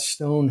rather that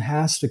stone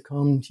has to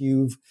come to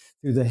you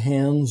through the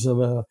hands of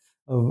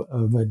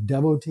a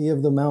devotee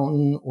of the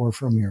mountain, or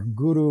from your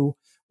guru,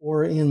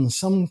 or in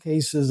some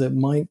cases it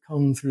might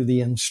come through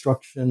the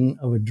instruction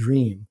of a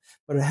dream.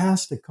 But it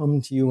has to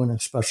come to you in a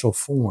special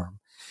form.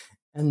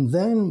 And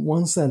then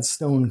once that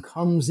stone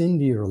comes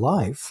into your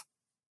life,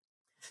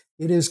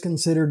 it is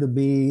considered to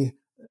be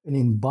an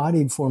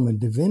embodied form of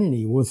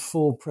divinity with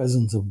full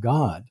presence of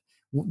God.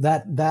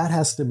 That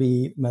has to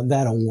be,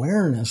 that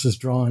awareness is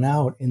drawn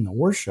out in the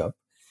worship,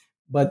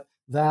 but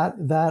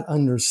that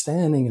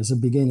understanding is a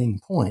beginning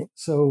point.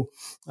 So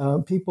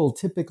people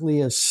typically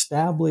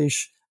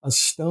establish a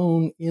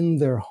stone in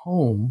their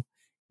home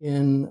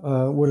in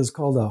what is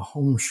called a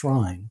home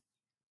shrine,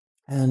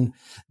 and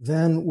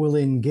then will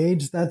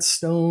engage that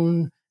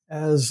stone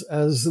as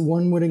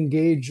one would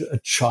engage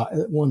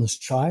one's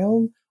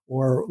child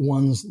or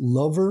one's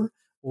lover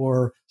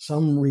or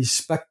some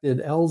respected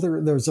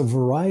elder. There's a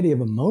variety of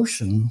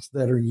emotions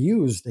that are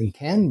used and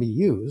can be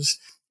used,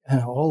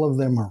 and all of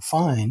them are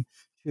fine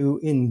to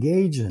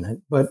engage in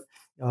it. But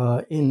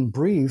in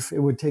brief,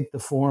 it would take the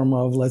form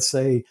of, let's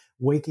say,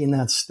 waking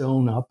that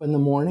stone up in the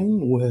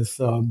morning with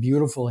a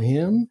beautiful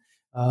hymn,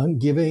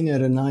 giving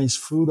it a nice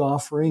food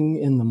offering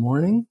in the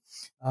morning,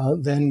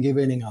 then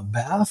giving it a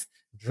bath,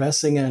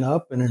 dressing it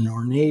up in an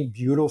ornate,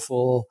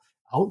 beautiful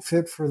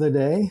outfit for the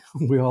day.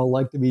 We all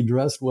like to be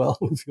dressed well.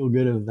 We feel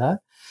good at that.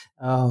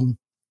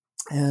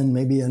 And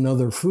maybe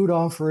another food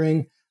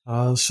offering,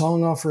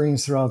 song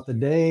offerings throughout the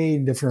day,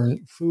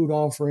 different food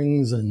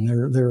offerings, and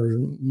there are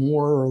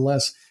more or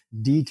less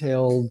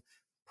detailed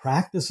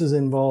practices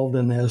involved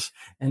in this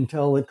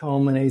until it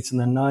culminates in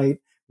the night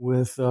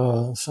with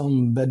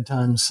some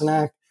bedtime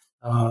snack,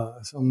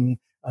 some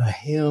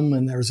hymn,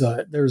 and there's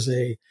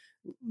a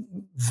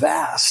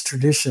vast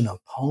tradition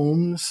of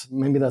poems.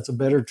 Maybe that's a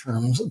better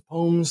term.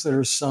 Poems that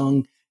are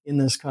sung in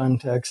this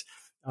context,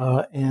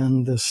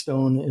 and the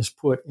stone is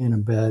put in a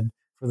bed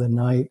for the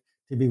night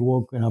to be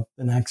woken up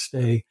the next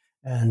day.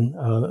 And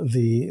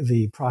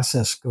the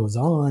process goes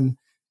on,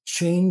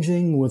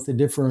 changing with the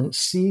different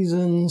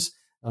seasons,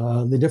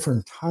 the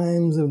different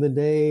times of the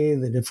day,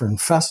 the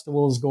different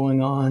festivals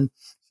going on.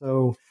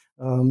 So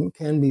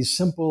can be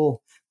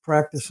simple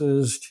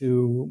practices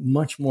to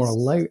much more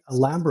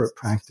elaborate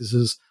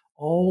practices,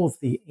 all with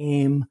the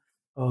aim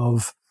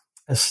of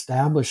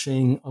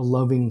establishing a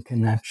loving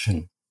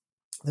connection.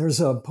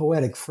 There's a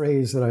poetic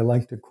phrase that I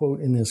like to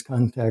quote in this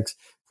context,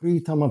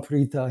 Pritama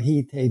Prita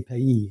hi te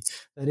pai.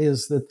 That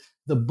is, that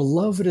the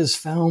beloved is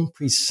found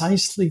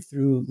precisely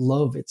through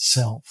love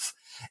itself.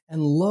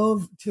 And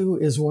love, too,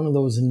 is one of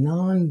those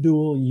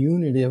non-dual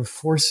unitive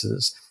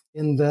forces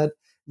in that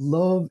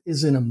love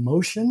is an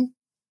emotion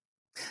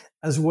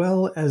as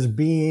well as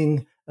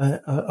being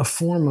a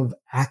form of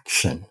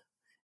action.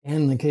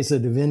 And in the case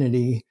of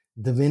divinity,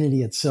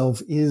 divinity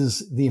itself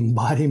is the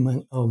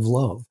embodiment of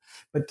love.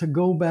 But to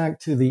go back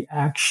to the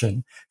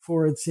action,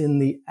 for it's in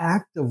the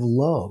act of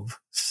love,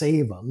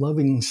 seva,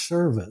 loving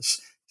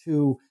service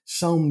to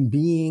some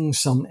being,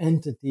 some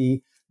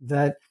entity,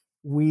 that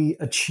we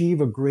achieve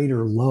a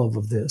greater love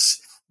of this.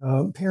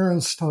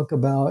 Parents talk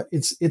about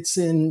it's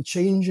in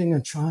changing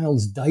a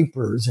child's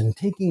diapers and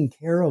taking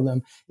care of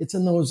them. It's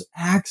in those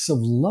acts of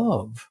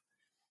love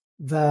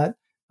that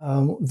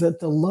that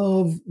the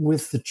love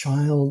with the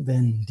child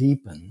then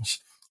deepens.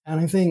 And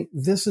I think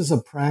this is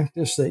a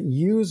practice that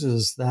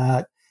uses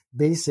that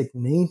basic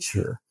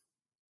nature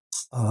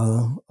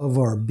of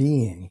our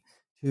being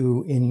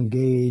to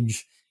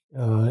engage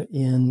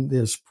in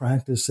this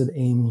practice that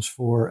aims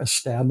for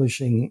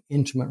establishing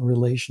intimate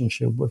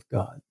relationship with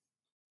God.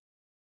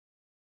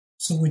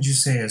 So would you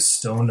say a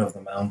stone of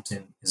the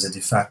mountain is a de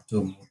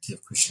facto Murti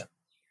of Krishna?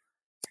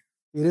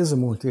 It is a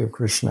Murti of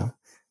Krishna.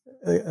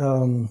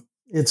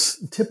 It's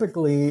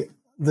typically,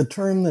 the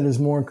term that is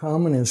more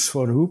common is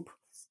Swarup.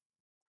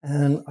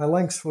 And I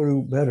like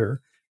Swarup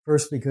better,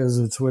 first because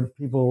it's what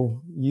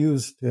people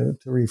use to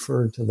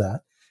refer to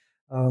that.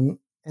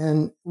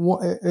 And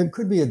it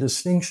could be a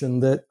distinction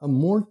that a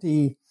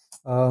Murti,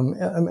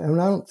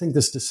 and I don't think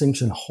this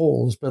distinction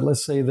holds, but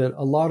let's say that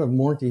a lot of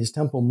Murtis,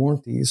 temple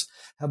Murtis,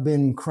 have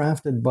been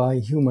crafted by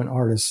human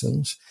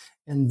artisans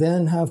and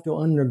then have to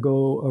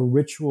undergo a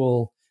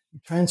ritual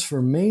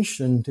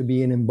transformation to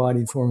be an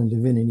embodied form of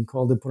divinity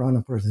called the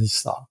Purana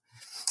Pratishtha.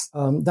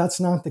 That's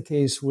not the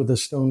case with a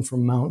stone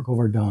from Mount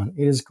Govardhan.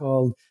 It is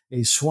called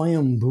a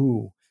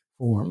Swayambhu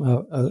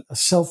form, a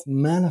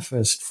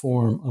self-manifest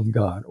form of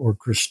God or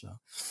Krishna.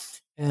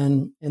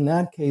 And in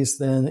that case,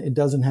 then it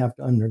doesn't have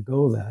to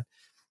undergo that.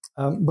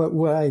 But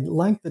what I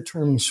like the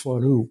term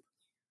Swarup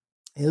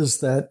is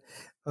that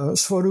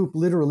Swarup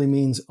literally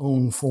means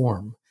own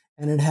form.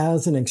 And it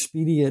has an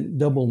expedient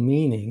double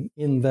meaning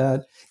in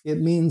that it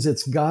means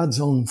it's God's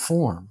own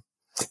form.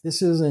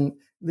 This is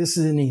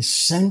an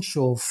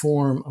essential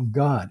form of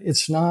God.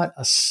 It's not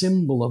a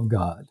symbol of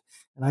God.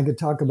 And I could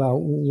talk about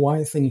why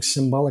I think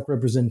symbolic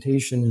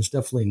representation is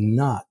definitely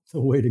not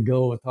the way to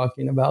go with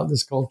talking about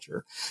this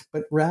culture,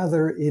 but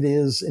rather it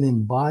is an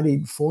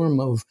embodied form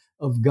of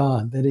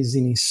God that is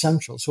an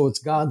essential. So it's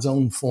God's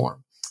own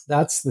form.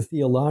 That's the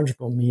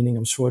theological meaning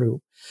of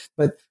Swarup.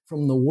 But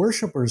from the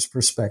worshiper's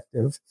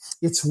perspective,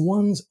 it's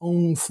one's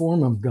own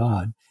form of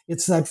God.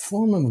 It's that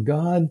form of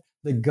God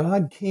that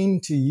God came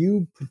to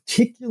you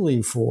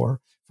particularly for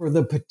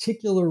the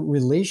particular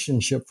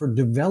relationship, for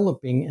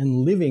developing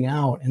and living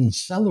out and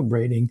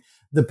celebrating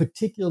the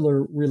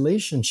particular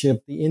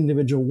relationship the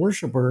individual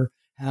worshiper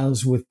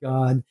has with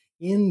God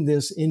in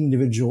this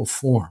individual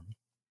form.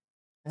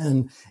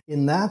 And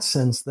in that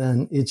sense,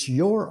 then, it's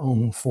your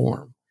own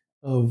form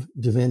of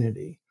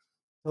divinity.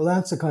 So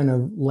that's the kind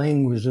of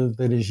language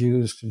that is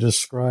used to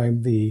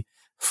describe the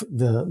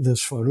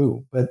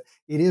Swarup. But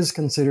it is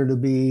considered to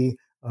be,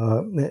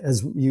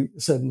 as you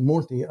said,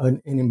 Murti,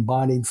 an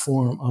embodied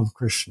form of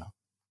Krishna.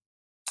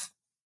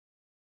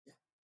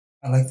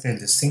 I like the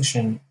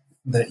distinction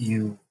that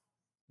you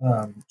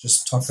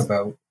just talked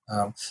about.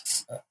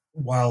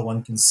 While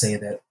one can say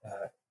that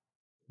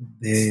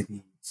the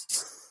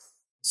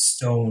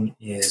stone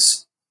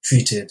is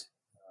treated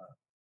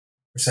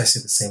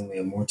precisely the same way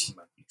a Murti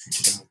might be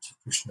treated, a Murti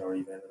Krishna or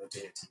even a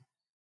deity.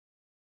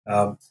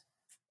 The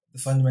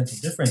fundamental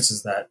difference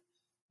is that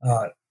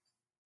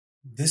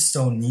this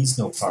stone needs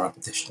no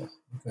Parapatishta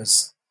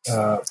because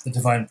the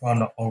divine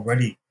prana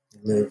already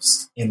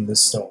lives in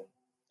this stone.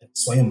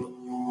 It's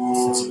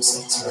Swayambhu, as you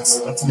said.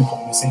 So that's an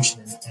important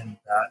distinction, and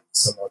that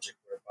is a logic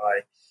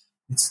whereby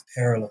it's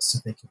perilous to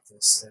think of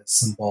this as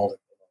symbolic.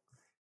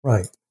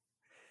 Right.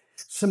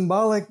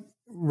 Symbolic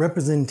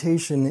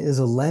representation is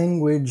a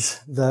language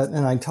that,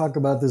 and I talk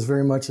about this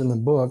very much in the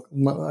book,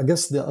 I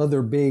guess the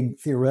other big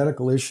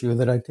theoretical issue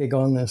that I take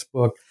on this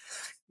book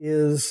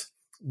is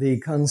the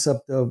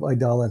concept of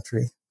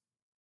idolatry.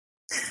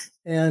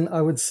 And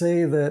I would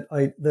say that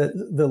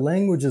that the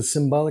language of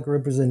symbolic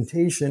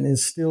representation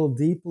is still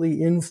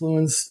deeply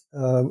influenced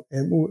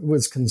and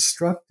was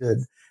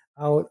constructed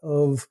out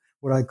of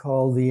what I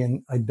call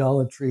the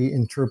idolatry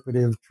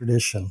interpretive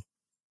tradition.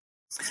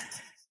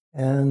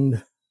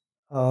 And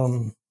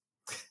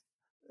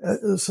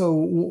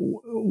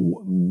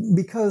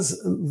Because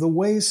the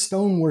way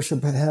stone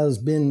worship has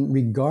been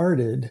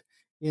regarded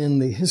in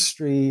the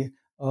history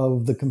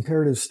of the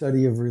comparative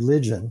study of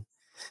religion,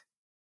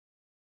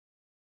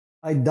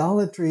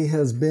 idolatry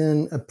has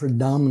been a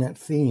predominant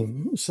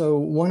theme. So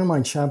one of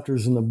my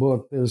chapters in the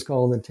book is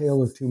called The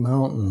Tale of Two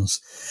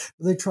Mountains.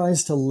 It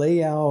tries to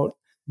lay out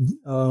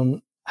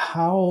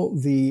how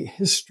the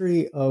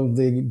history of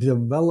the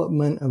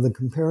development of the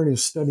comparative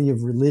study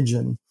of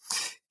religion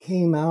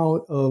came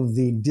out of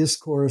the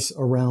discourse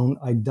around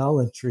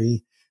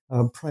idolatry.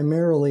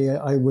 Primarily,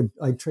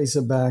 I trace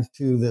it back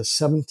to the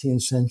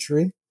 17th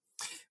century,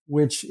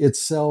 which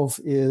itself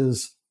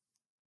is.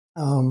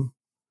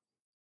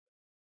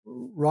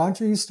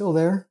 Roger, you still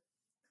there?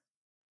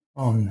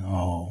 Oh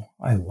no,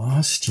 I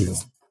lost you.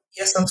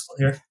 Yes, I'm still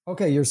here.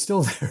 Okay, you're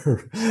still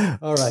there.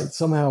 All right.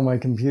 Somehow my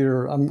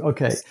computer.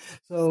 Okay.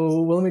 So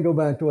let me go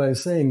back to what I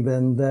was saying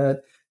then.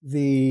 That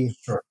the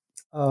Sure.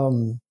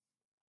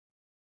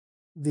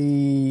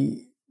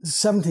 The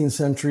 17th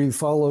century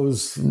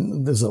follows,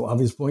 there's an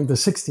obvious point, the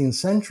 16th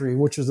century,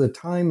 which is a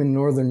time in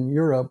Northern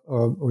Europe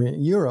or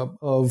Europe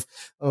of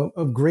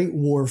great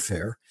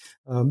warfare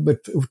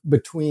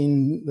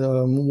between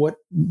what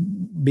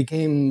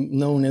became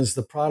known as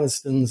the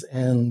Protestants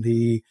and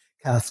the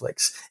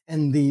Catholics.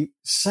 And the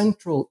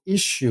central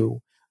issue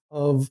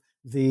of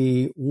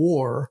the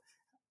war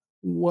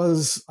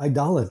was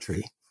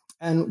idolatry.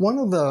 And one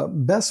of the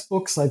best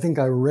books I think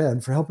I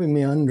read for helping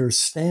me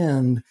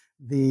understand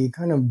the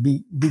kind of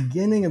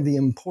beginning of the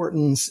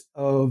importance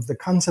of the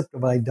concept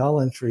of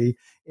idolatry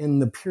in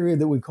the period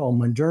that we call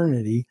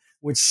modernity,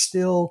 which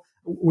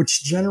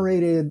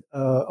generated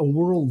a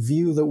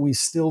worldview that we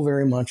still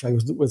very much, I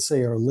would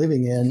say, are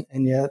living in,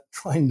 and yet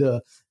trying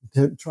to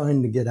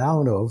get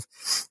out of.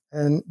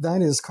 And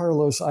that is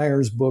Carlos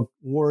Ayer's book,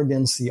 War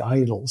Against the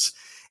Idols.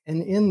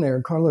 And in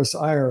there, Carlos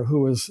Ayer,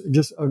 who was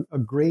just a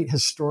great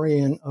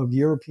historian of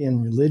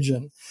European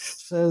religion,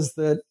 says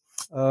that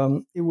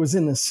it was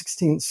in the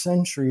 16th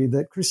century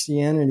that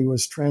Christianity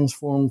was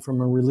transformed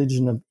from a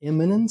religion of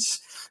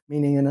immanence,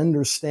 meaning an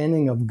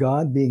understanding of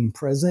God being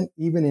present,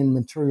 even in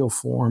material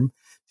form,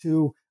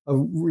 to a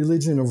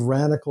religion of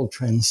radical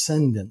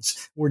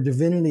transcendence, where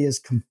divinity is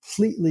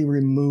completely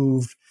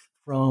removed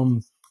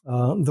from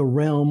the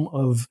realm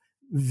of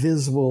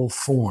visible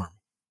form.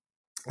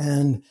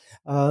 And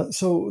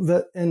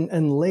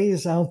and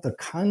lays out the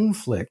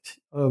conflict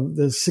of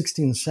the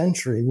 16th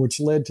century, which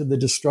led to the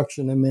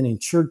destruction of many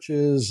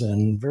churches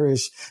and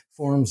various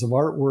forms of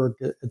artwork,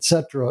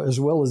 etc., as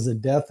well as the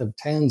death of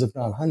tens, if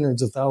not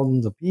hundreds of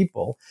thousands of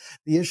people.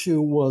 The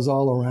issue was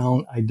all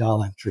around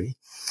idolatry.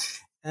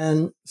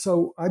 And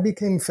so I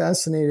became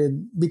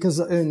fascinated because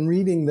in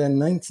reading the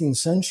 19th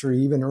century,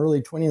 even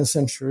early 20th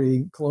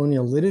century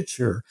colonial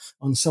literature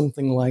on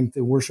something like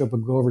the worship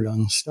of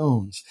Govardhan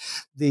stones,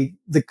 the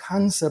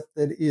concept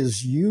that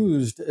is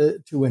used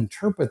to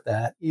interpret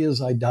that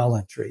is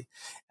idolatry.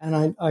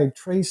 And I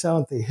trace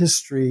out the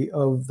history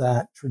of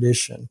that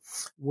tradition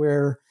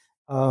where,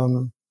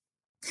 and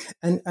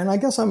I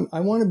guess I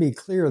want to be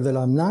clear that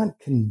I'm not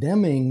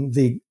condemning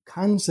the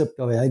concept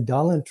of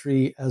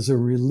idolatry as a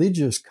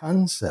religious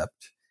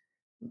concept.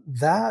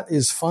 That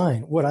is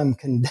fine. What I'm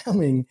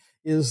condemning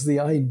is the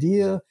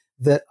idea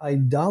that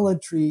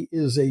idolatry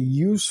is a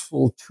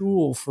useful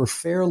tool for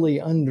fairly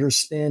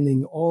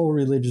understanding all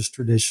religious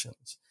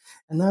traditions.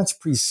 And that's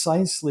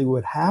precisely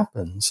what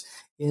happens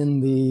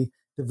in the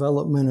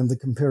development of the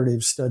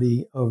comparative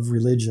study of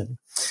religion.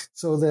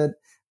 So that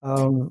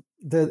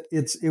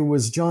it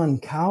was John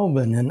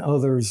Calvin and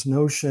others'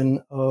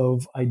 notion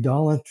of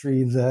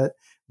idolatry that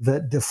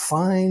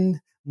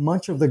defined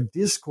much of the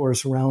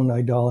discourse around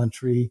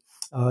idolatry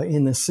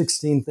in the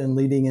 16th and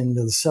leading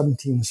into the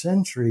 17th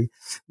century,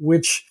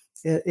 which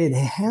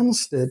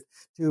enhanced it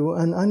to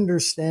an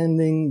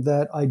understanding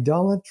that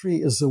idolatry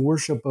is the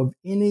worship of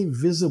any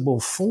visible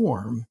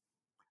form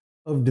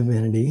of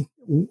divinity,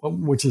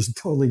 which is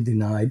totally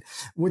denied,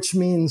 which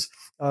means,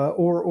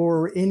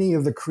 or any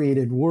of the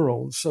created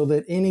world, so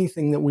that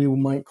anything that we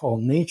might call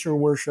nature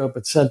worship,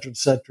 et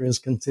cetera, is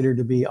considered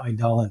to be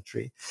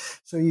idolatry.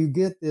 So you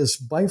get this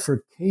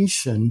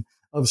bifurcation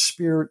of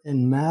spirit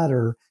and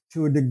matter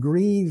to a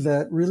degree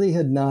that really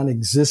had not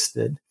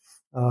existed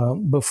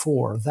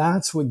before.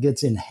 That's what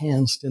gets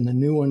enhanced in the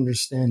new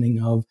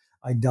understanding of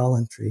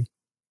idolatry.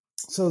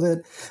 So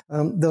that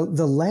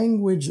the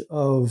language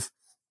of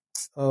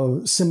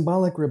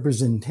symbolic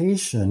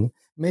representation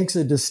makes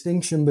a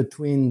distinction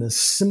between the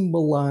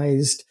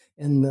symbolized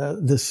and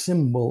the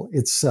symbol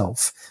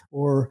itself,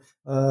 or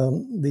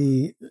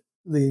the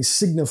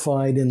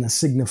signified and the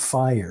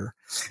signifier.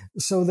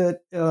 So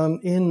that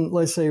in,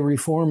 let's say,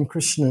 Reformed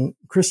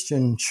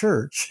Christian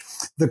church,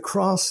 the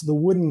cross, the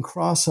wooden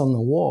cross on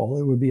the wall,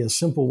 it would be a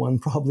simple one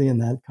probably in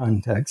that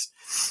context.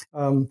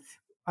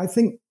 I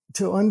think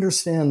to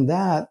understand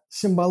that,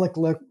 symbolic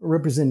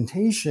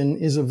representation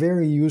is a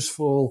very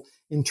useful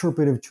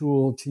interpretive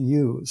tool to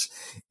use,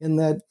 in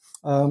that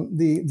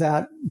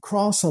that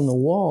cross on the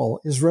wall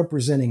is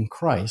representing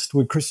Christ,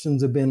 what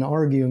Christians have been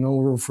arguing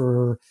over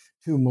for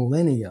 2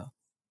 millennia.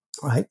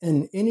 right?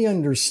 And any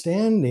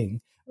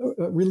understanding,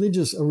 a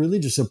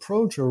religious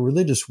approach or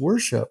religious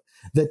worship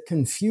that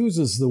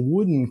confuses the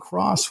wooden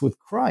cross with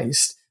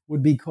Christ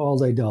would be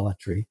called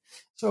idolatry.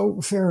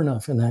 So fair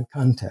enough in that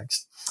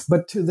context.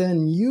 But to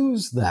then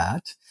use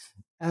that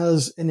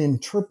as an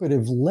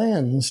interpretive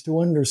lens to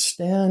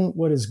understand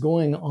what is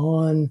going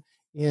on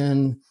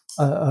in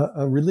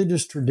a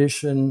religious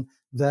tradition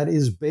that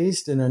is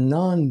based in a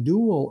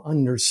non-dual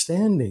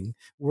understanding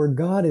where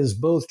God is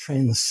both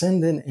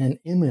transcendent and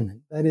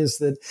immanent. That is,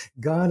 that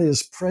God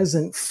is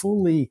present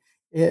fully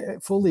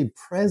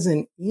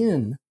present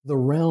in the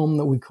realm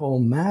that we call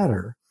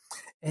matter,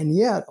 and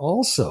yet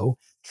also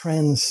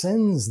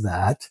transcends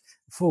that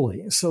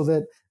fully, so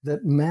that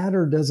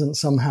matter doesn't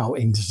somehow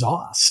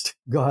exhaust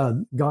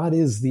God. God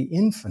is the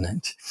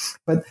infinite.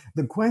 But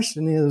the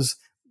question is,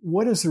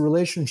 what is the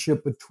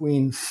relationship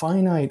between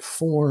finite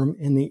form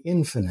and the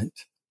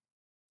infinite?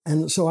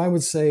 And so I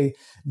would say,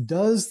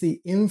 does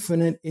the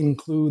infinite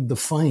include the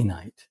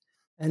finite?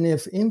 And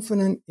if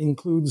infinite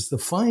includes the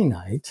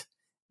finite,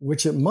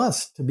 which it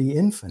must to be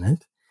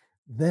infinite,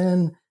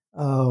 then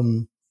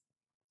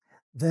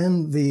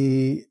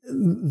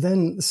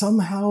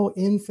somehow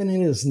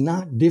infinite is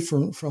not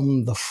different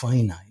from the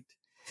finite.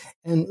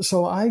 And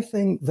so I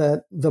think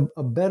that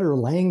a better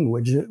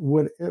language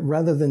would,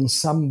 rather than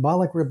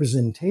symbolic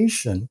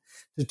representation,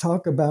 to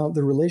talk about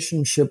the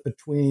relationship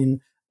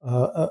between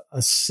a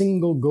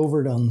single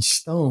Govardhan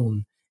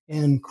stone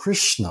and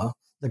Krishna,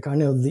 the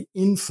kind of the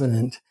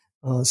infinite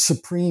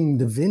supreme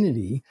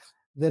divinity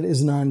that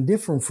is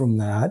non-different from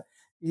that,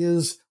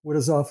 is what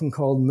is often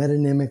called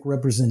metonymic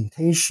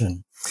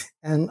representation.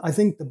 And I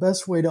think the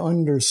best way to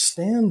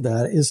understand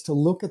that is to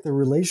look at the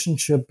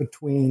relationship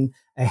between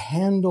a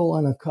handle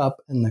on a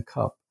cup and the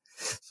cup,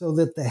 so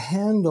that the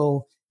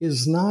handle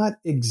is not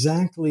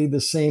exactly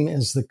the same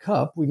as the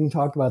cup. We can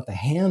talk about the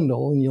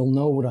handle and you'll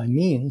know what I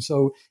mean.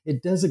 So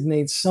it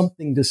designates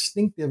something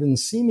distinctive and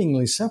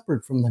seemingly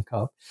separate from the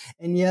cup,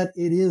 and yet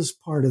it is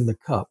part of the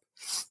cup.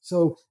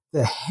 So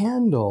the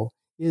handle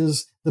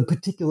is the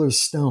particular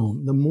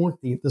stone, the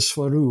murti, the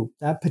swarup,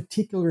 that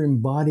particular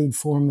embodied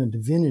form of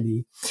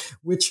divinity,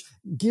 which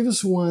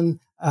gives one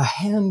a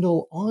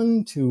handle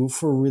onto,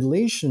 for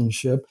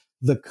relationship,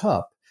 the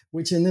cup,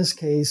 which in this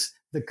case,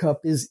 the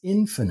cup is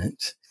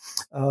infinite.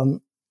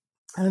 And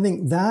I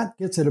think that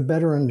gets at a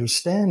better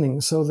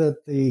understanding, so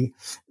that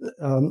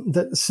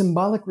that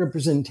symbolic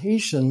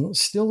representation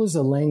still is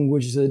a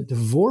language that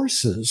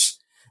divorces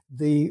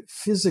the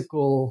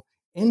physical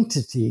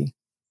entity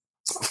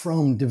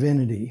from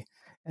divinity.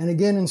 And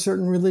again, in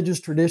certain religious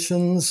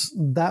traditions,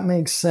 that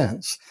makes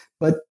sense.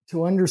 But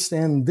to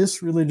understand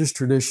this religious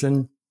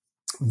tradition,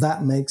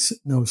 that makes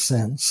no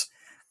sense.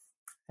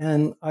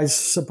 And I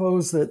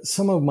suppose that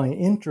some of my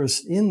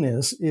interest in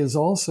this is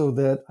also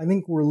that I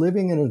think we're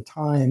living in a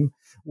time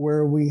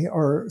where we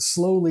are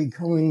slowly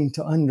coming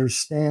to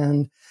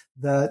understand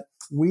that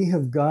we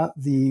have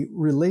got the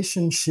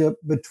relationship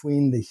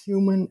between the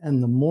human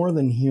and the more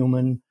than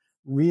human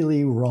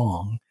really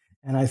wrong.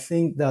 And I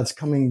think that's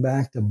coming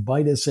back to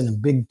bite us in a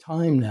big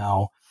time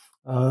now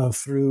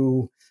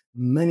through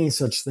many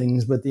such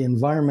things. But the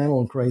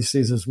environmental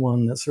crisis is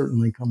one that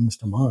certainly comes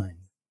to mind.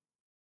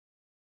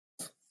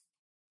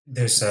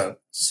 There's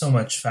so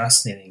much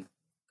fascinating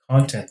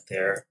content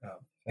there.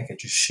 I could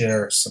just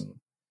share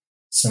some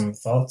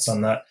thoughts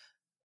on that.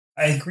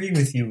 I agree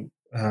with you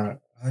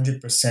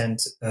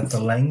 100% that the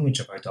language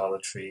of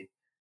idolatry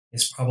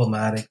is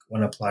problematic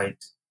when applied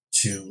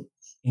to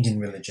Indian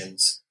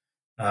religions,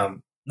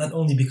 not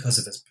only because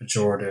of its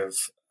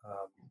pejorative,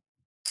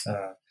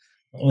 not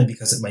only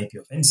because it might be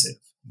offensive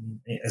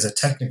as a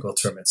technical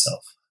term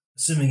itself,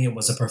 assuming it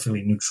was a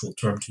perfectly neutral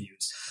term to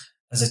use.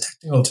 As a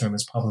technical term,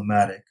 is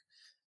problematic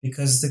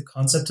because the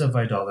concept of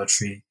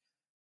idolatry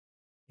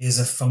is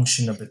a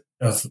function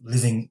of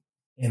living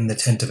in the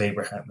tent of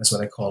Abraham, is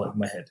what I call it in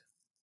my head.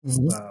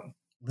 Mm-hmm.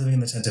 Living in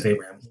the tent of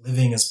Abraham,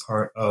 living as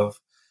part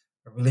of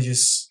a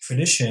religious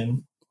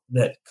tradition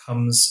that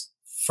comes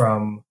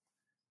from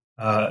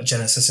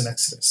Genesis and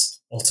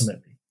Exodus,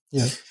 ultimately.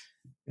 Yeah.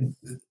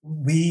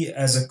 We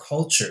as a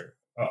culture,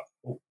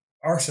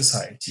 our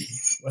society,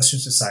 Western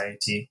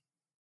society,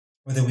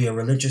 whether we are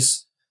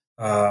religious,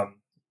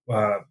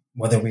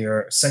 whether we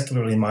are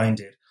secularly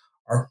minded,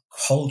 our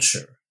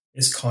culture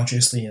is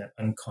consciously and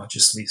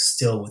unconsciously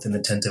still within the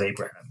tent of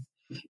Abraham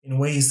in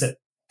ways that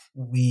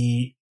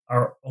we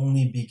are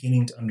only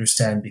beginning to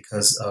understand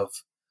because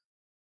of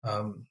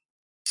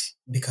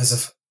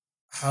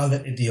how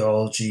that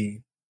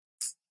ideology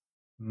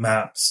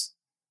maps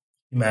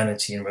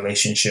humanity in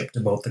relationship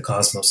to both the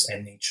cosmos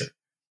and nature,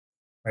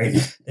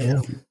 right?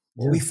 Yeah.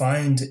 What we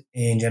find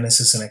in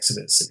Genesis and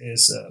Exodus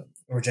is,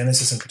 or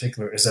Genesis in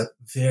particular, is a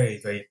very,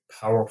 very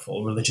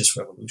powerful religious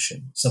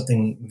revolution,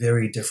 something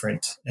very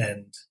different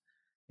and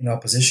in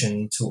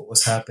opposition to what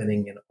was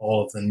happening in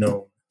all of the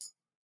known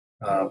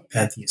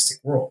pantheistic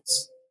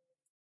worlds.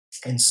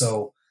 And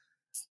so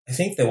I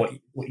think that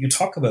what you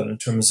talk about in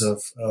terms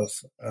of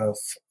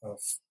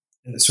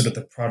sort of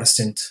the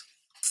Protestant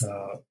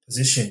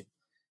position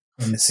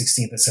in the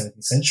 16th and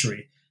 17th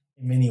century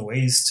in many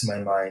ways, to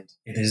my mind,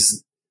 it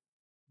is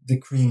the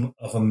cream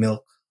of a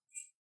milk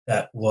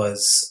that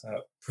was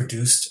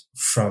produced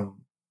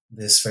from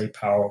this very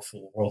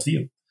powerful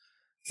worldview.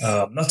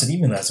 Not to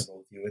demonize a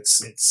worldview.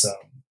 It's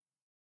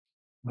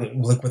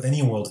like with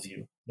any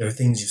worldview, there are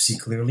things you see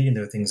clearly, and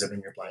there are things that are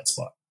in your blind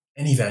spot.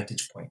 Any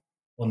vantage point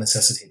will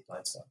necessitate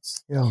blind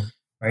spots. Yeah.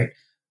 Right.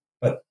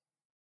 But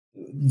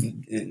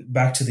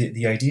back to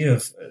the idea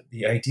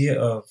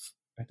of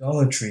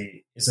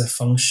idolatry is a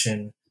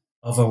function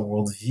of a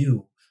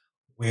worldview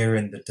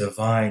wherein the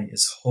divine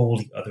is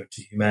wholly other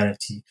to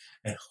humanity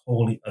and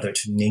wholly other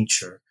to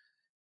nature,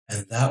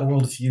 and that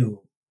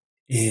worldview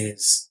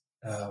is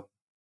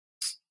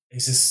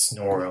exists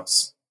nowhere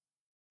else.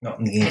 Not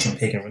in the ancient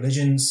pagan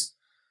religions,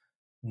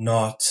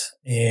 not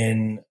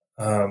in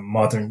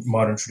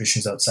modern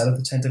traditions outside of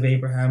the tent of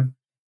Abraham.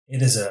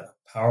 It is a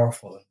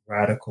powerful and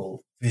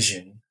radical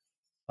vision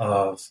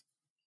of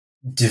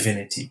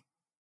divinity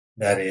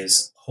that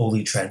is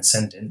wholly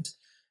transcendent.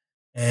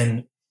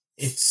 And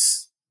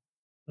it's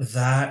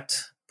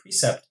that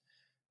precept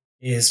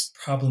is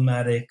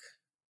problematic.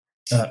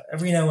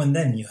 Every now and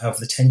then you have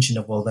the tension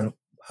of, well, then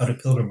how do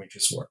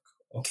pilgrimages work?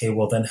 Okay,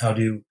 well, then how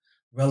do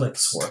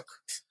relics work?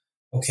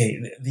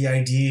 Okay, the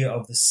idea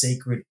of the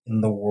sacred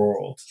in the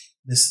world,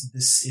 this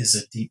is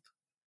a deep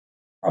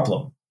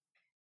problem,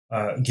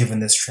 given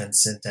this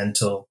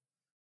transcendental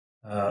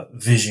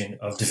vision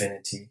of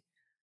divinity.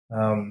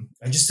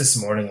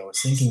 This morning, I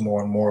was thinking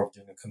more and more of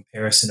doing a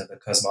comparison of the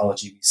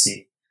cosmology we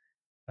see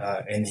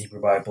in the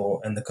Hebrew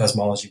Bible and the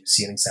cosmology we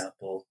see an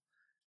example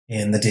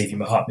in the Devi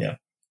Mahatmya,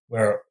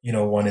 where,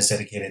 one is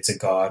dedicated to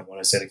God, one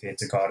is dedicated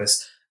to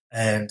goddess,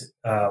 and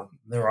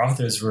their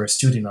authors were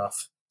astute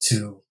enough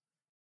to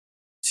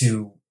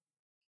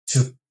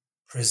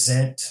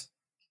present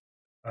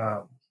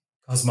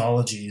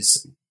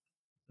cosmologies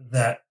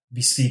that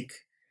bespeak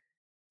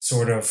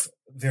sort of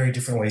very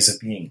different ways of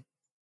being,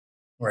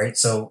 right?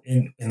 So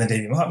in the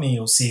Devi Mahatmya,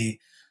 you'll see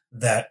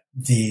that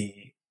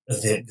the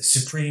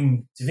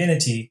supreme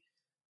divinity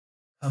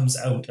comes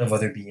out of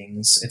other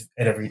beings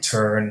at every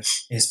turn,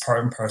 is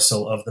part and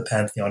parcel of the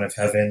pantheon of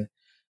heaven,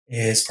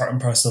 is part and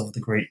parcel of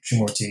the great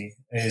Trimurti,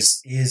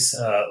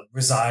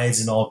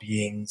 resides in all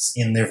beings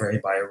in their very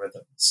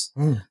biorhythms.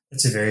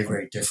 It's a very,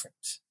 very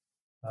different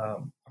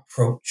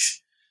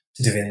approach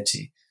to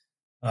divinity.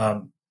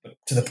 But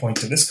to the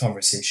point of this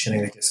conversation, I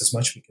think there's as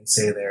much we can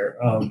say there.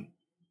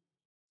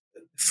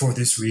 For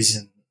this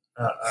reason,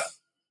 I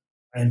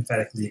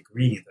emphatically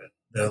agree that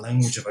the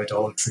language of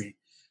idolatry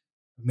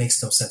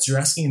makes no sense. You're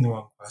asking the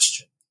wrong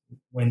question.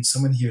 When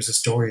someone hears a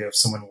story of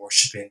someone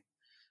worshiping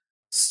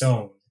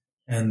stone,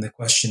 and the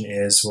question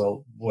is,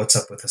 well, what's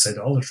up with this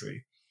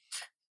idolatry?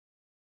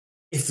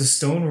 If the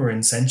stone were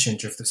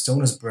insentient, or if the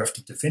stone is bereft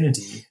of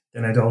divinity,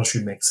 then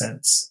idolatry makes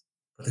sense.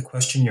 But the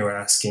question you're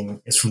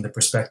asking is from the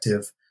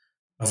perspective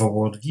of a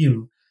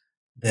worldview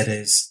that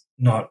is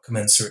not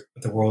commensurate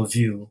with the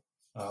worldview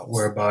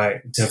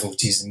whereby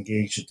devotees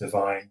engage the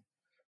divine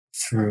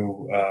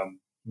through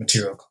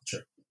material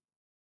culture.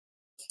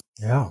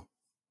 Yeah.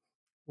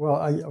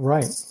 Well,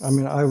 right. I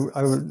mean,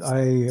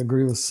 I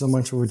agree with so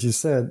much of what you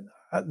said.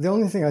 The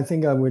only thing I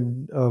think I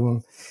would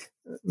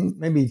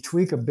maybe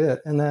tweak a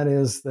bit, and that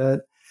is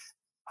that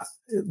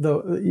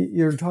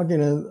you're talking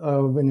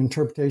of an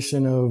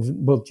interpretation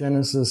of both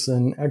Genesis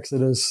and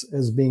Exodus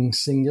as being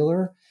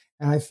singular.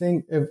 And I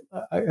think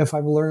if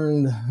I've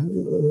learned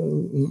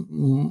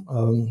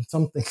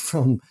something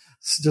from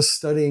just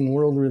studying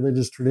world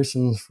religious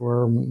traditions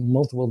for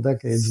multiple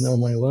decades now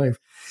in my life,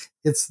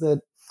 it's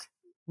that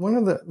one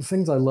of the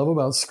things I love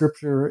about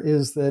Scripture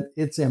is that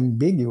it's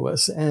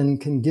ambiguous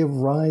and can give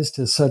rise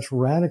to such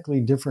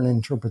radically different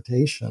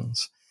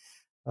interpretations.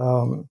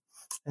 And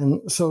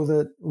so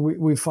that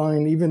we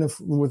find, even if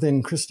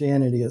within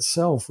Christianity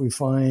itself, we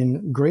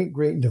find great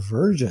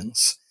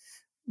divergence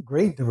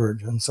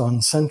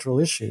on central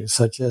issues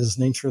such as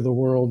nature of the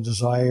world,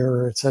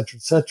 desire, et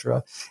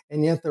cetera,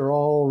 and yet they're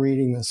all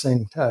reading the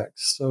same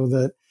text. So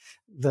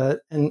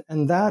that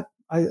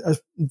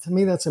to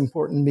me that's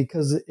important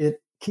because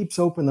it keeps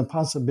open the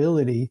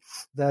possibility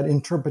that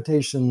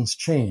interpretations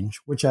change,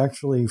 which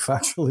actually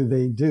factually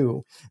they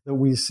do. That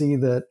we see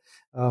that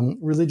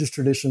religious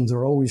traditions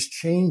are always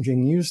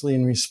changing, usually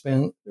in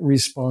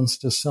response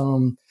to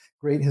some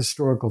great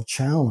historical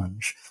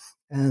challenge,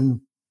 and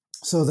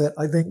so that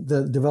I think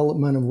the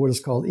development of what is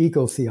called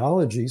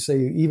eco-theology,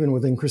 say even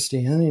within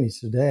Christianity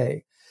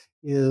today,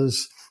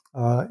 is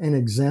an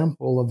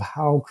example of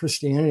how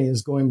Christianity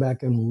is going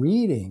back and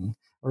reading,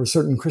 or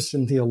certain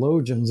Christian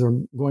theologians are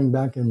going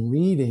back and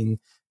reading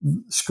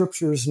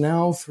scriptures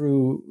now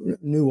through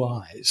new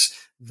eyes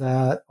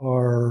that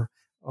are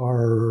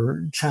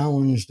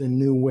challenged in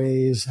new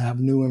ways, have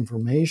new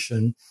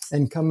information,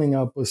 and coming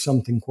up with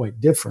something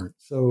quite different.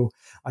 So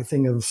I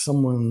think of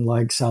someone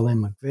like Saleh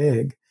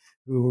McVeigh,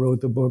 who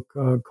wrote the book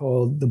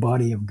called The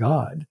Body of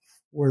God,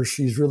 where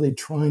she's really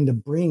trying to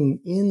bring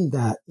in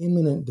that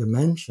immanent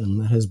dimension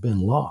that has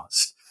been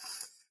lost.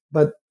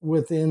 But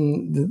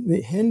within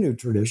the Hindu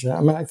tradition, I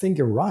mean, I think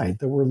you're right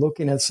that we're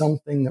looking at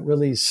something that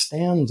really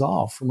stands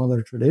off from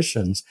other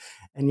traditions.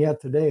 And yet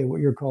today,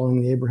 what you're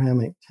calling the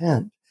Abrahamic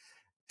tent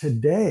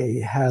today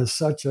has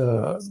such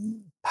a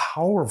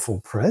powerful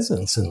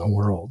presence in the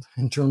world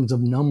in terms of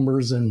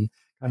numbers and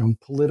kind of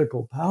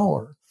political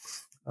power.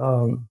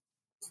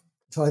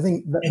 So I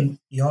think that, And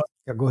beyond,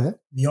 yeah, go ahead.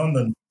 beyond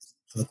the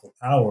political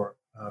power,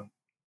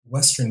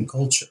 Western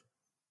culture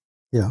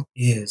Yeah.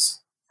 is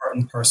part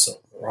and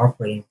parcel. We're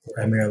operating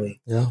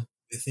primarily Yeah.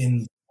 within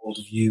the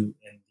worldview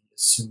and the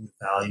assumed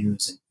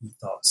values and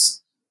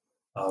ethos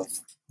of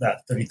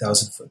that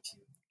 30,000 foot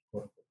view,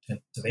 quote unquote,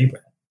 tent of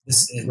Abraham. Right.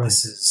 This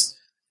is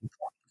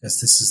important because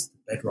this is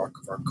the bedrock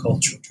of our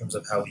culture in terms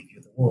of how we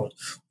view the world.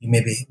 We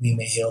may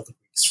hail the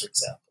Greeks, for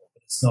example,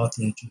 but it's not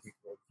the ancient Greek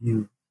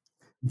worldview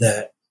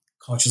that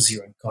consciously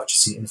or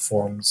unconsciously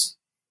informs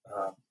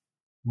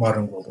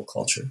modern global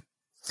culture.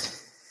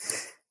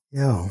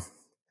 Yeah.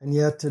 And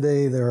yet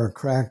today there are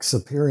cracks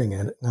appearing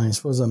in it. And I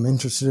suppose I'm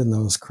interested in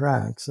those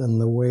cracks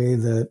and the way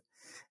that,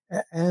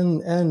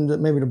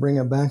 and maybe to bring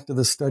it back to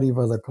the study of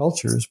other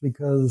cultures,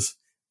 because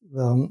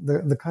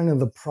the kind of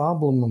the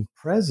problem of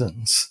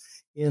presence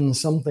in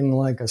something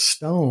like a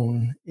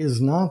stone is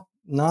not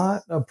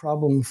a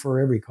problem for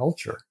every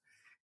culture.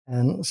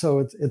 And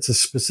so it's a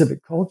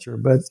specific culture.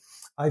 But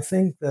I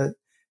think that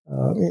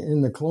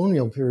in the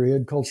colonial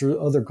period,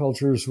 other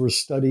cultures were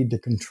studied to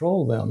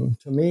control them.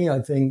 To me,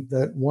 I think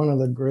that one of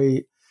the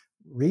great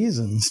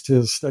reasons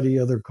to study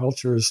other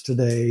cultures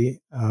today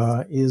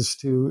is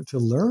to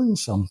learn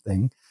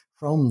something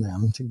from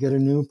them, to get a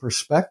new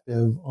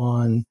perspective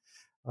on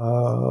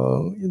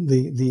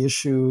the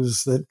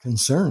issues that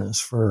concern us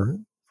for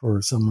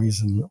some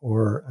reason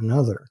or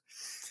another.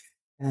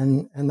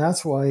 And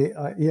that's why,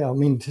 I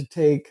mean, to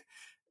take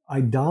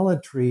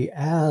idolatry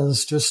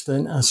as just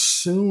an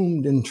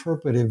assumed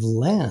interpretive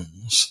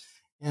lens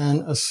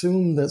and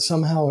assume that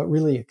somehow it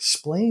really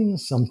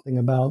explains something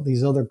about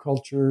these other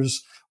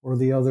cultures or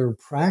the other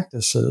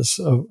practices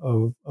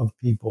of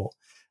people.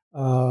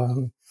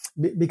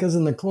 Because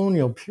in the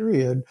colonial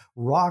period,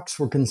 rocks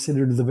were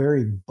considered the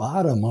very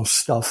bottom of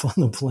stuff on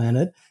the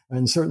planet,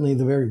 and certainly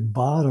the very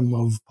bottom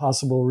of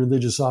possible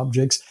religious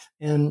objects.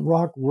 And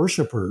rock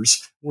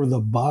worshippers were the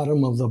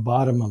bottom of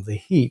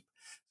the heap.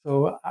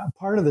 So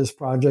part of this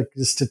project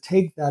is to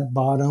take that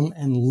bottom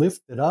and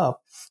lift it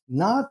up,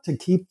 not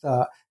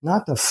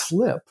to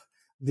flip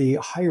the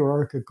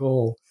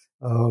hierarchical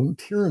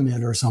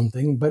pyramid or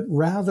something, but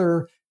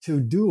rather to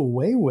do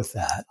away with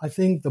that. I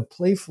think the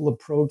playful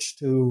approach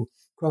to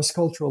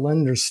cross-cultural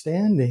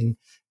understanding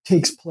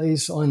takes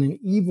place on an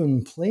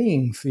even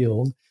playing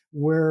field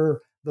where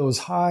those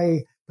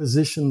high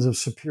positions of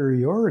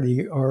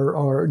superiority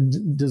are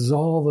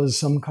dissolve as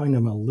some kind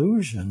of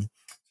illusion.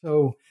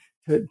 So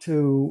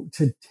to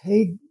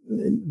take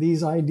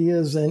these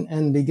ideas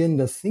and begin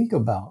to think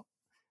about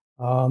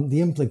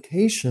the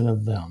implication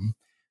of them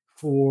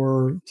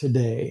for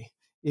today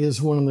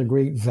is one of the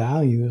great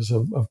values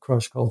of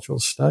cross-cultural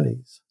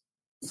studies.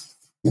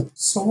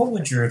 So what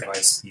would your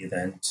advice be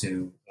then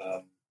to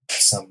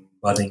some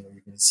budding or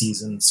even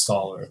seasoned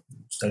scholar who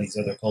studies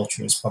other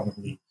cultures,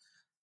 probably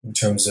in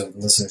terms of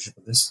listenership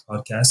of this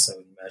podcast? I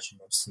would imagine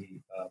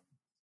mostly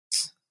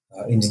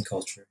Indian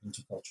culture,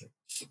 Hindu culture.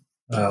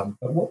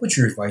 But what would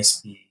your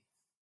advice be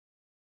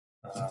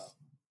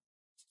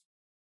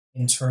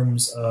in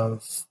terms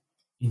of,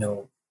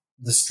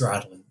 the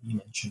straddling you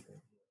mentioned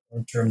earlier, or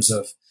in terms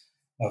of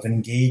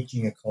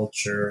engaging a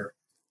culture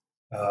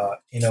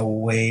in a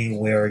way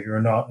where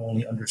you're not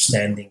only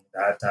understanding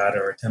that data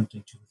or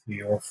attempting to through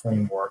your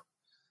framework,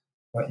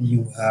 but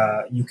you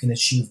can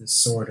achieve this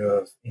sort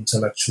of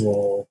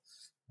intellectual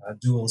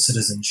dual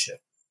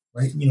citizenship,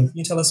 right? Can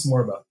you tell us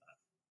more about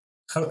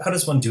that? How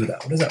does one do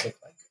that? What does that look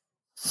like?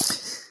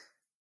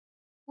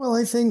 Well,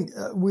 I think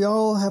we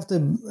all have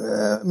to,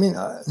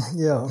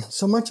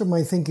 so much of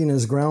my thinking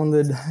is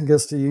grounded, I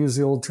guess to use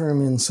the old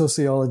term, in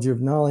sociology of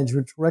knowledge,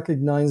 which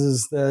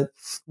recognizes that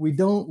we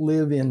don't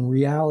live in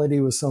reality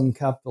with some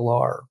capital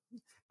R,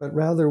 but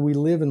rather we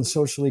live in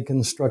socially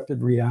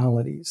constructed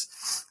realities.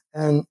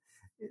 And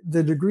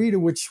the degree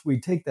to which we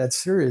take that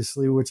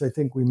seriously, which I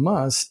think we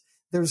must,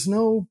 there's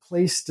no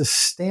place to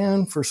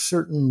stand for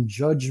certain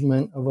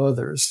judgment of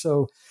others.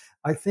 So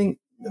I think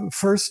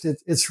first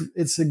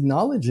it's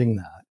acknowledging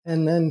that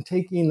and then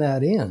taking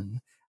that in.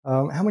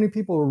 How many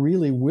people are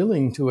really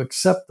willing to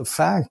accept the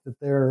fact that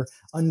their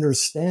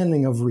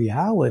understanding of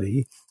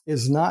reality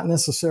is not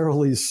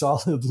necessarily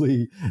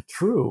solidly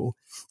true,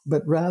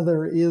 but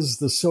rather is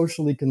the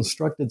socially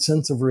constructed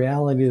sense of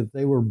reality that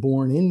they were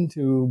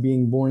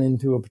being born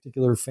into a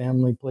particular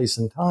family, place,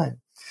 and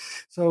time?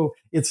 So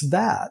it's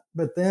that,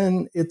 but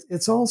then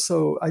it's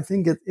also, I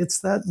think it's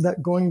that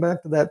going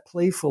back to that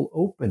playful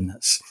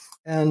openness.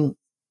 And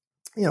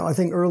I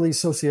think early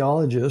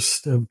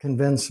sociologists have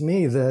convinced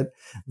me that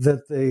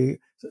the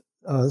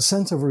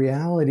sense of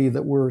reality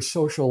that we're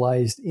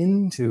socialized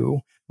into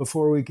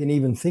before we can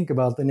even think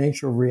about the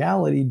nature of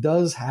reality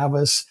does have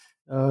us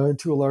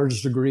to a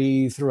large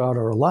degree throughout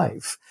our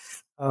life.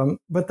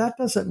 But that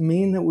doesn't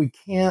mean that we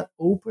can't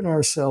open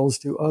ourselves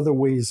to other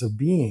ways of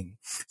being.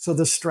 So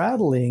the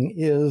straddling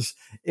is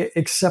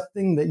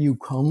accepting that you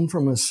come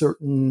from a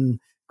certain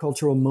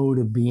cultural mode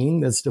of being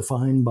that's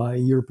defined by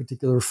your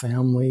particular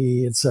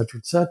family, et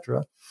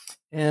cetera,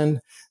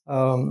 and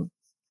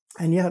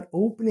yet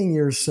opening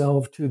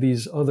yourself to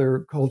these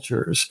other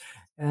cultures.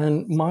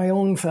 And my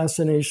own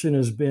fascination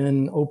has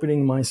been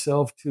opening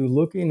myself to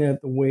looking at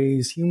the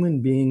ways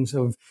human beings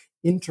have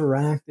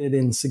interacted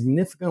in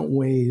significant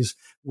ways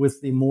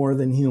with the more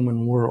than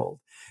human world,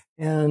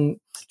 and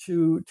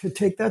to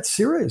take that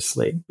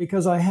seriously,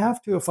 because I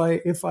have to, if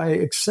I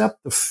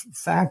accept the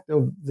fact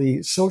of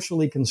the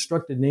socially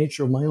constructed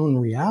nature of my own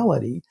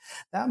reality,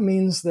 that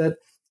means that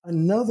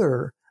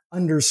another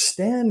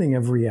understanding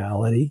of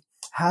reality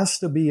has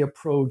to be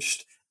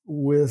approached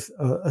with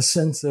a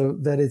sense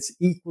of that it's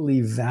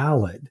equally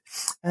valid.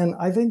 And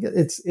I think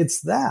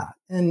it's that.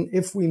 And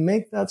if we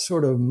make that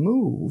sort of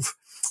move,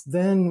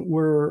 then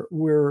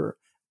we're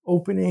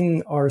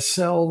opening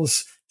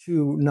ourselves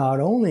to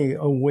not only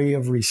a way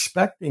of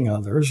respecting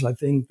others, I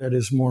think that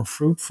is more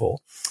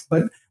fruitful,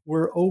 but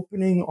we're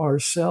opening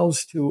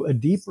ourselves to a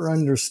deeper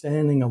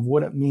understanding of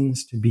what it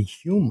means to be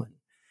human.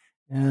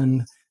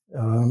 And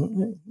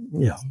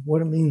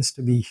what it means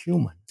to be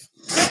human.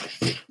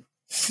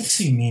 What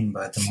do you mean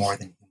by the more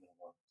than human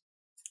world?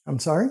 I'm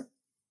sorry?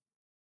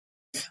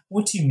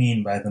 What do you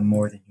mean by the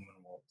more than human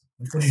world?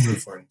 What are you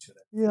referring to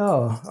there?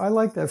 Yeah, I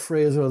like that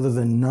phrase rather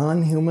than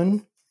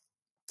non-human,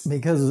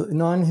 because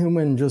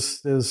non-human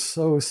just is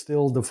so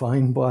still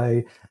defined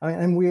by,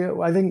 I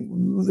think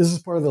this is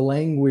part of the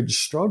language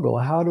struggle.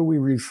 How do we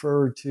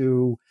refer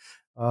to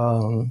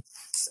other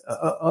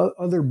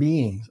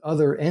beings,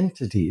 other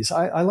entities?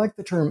 I like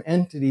the term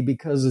entity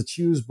because it's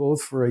used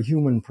both for a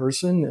human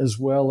person as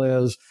well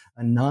as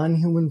a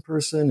non-human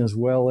person, as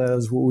well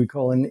as what we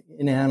call an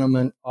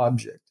inanimate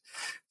object.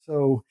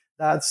 So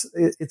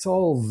it's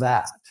all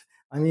that.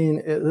 I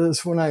mean,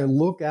 it's when I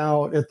look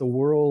out at the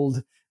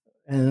world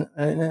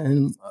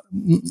and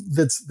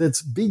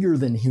that's bigger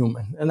than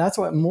human. And that's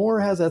why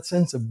more has that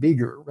sense of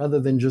bigger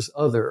rather than just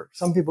other.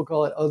 Some people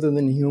call it other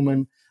than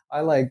human. I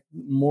like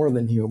more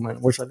than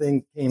human, which I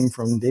think came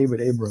from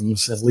David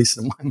Abrams, at least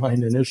in my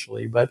mind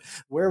initially. But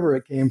wherever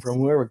it came from,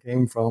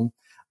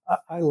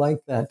 I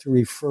like that to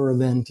refer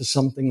then to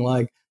something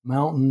like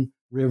mountain,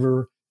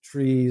 river,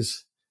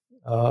 trees,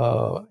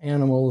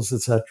 animals,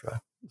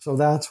 etc. So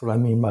that's what I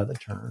mean by the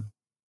term.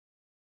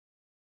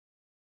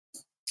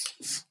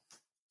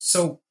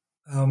 So,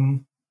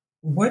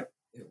 what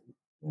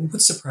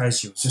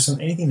surprised you? Was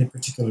there anything that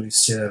particularly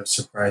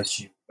surprised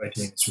you by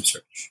doing this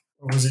research?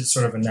 Or was it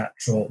sort of a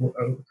natural,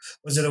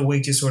 was it a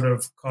way to sort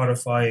of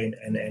codify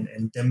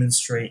and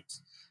demonstrate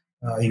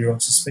your own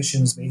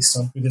suspicions based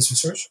on previous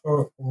research?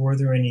 Or were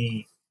there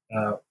any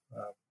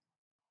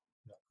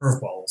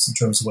curveballs in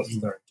terms of what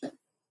you learned?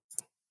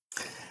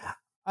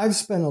 I've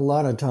spent a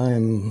lot of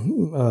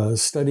time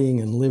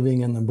studying and living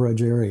in the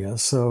Brudge area,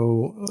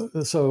 so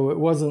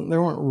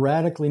there weren't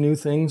radically new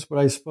things, but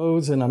I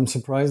suppose, and I'm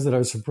surprised that I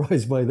was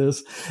surprised by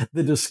this,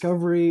 the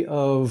discovery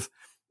of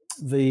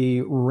the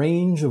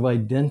range of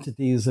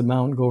identities that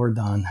Mount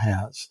Govardhan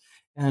has.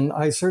 And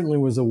I certainly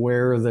was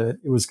aware that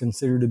it was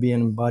considered to be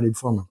an embodied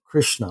form of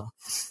Krishna,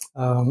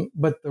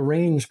 but the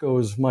range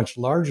goes much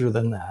larger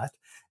than that.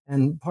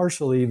 And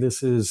partially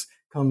this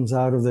comes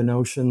out of the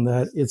notion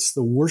that it's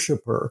the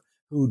worshiper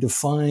who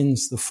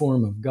defines the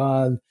form of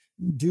God,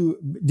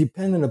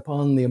 dependent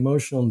upon the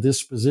emotional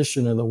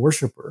disposition of the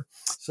worshiper.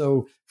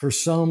 So for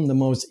some, the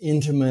most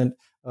intimate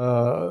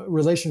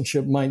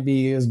relationship might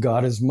be as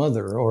God as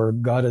mother, or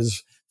God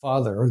as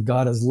father, or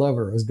God as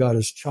lover, as God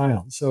as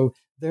child. So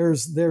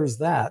there's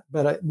that.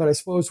 But I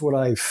suppose what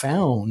I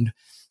found,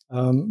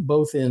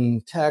 both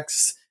in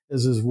texts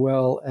as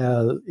well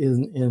as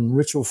in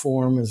ritual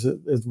form, as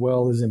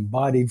well as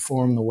embodied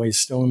form, the way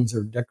stones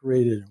are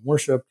decorated in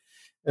worship,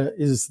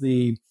 is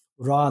the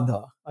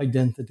Radha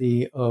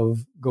identity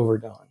of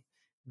Govardhan.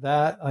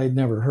 That I'd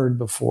never heard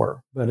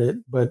before, but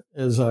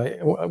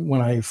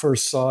when I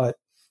first saw it,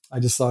 I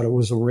just thought it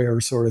was a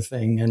rare sort of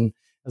thing. And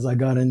as I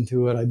got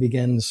into it, I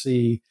began to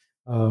see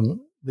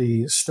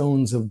the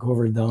stones of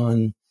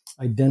Govardhan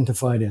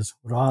identified as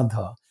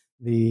Radha,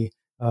 the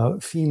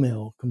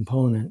female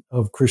component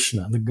of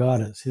Krishna, the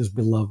goddess, his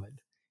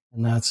beloved.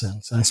 In that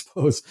sense, I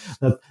suppose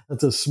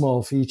that's a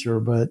small feature,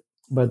 but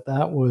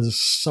that was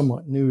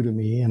somewhat new to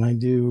me, and I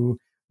do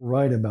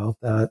write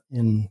about that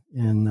in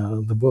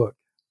the book.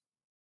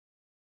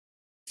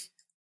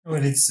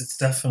 Well, it's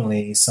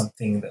definitely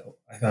something that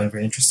I found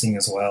very interesting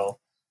as well.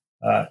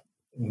 It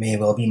may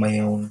well be my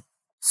own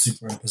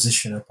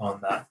superimposition upon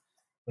that,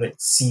 but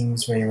it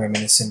seems very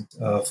reminiscent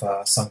of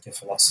Sankhya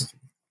philosophy,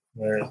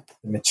 where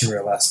the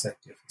material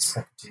aspect of his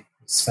prakriti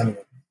is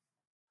feminine,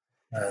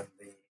 and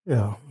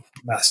the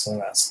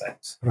masculine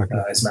aspect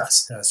is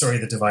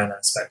the divine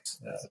aspect,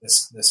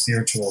 the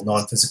spiritual,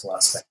 non-physical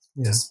aspect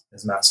is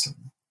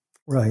masculine.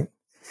 Right.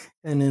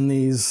 And in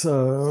these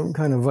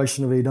kind of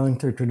Vaishnava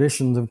Vedanta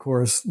traditions, of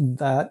course,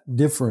 that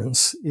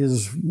difference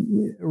is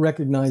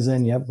recognized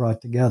and yet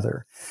brought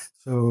together.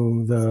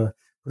 So the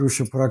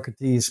Purusha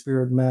Prakriti,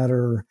 spirit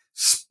matter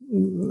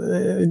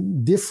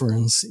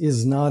difference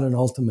is not an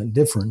ultimate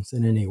difference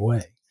in any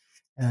way.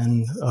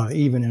 And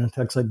even in a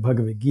text like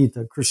Bhagavad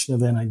Gita, Krishna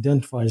then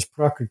identifies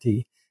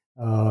Prakriti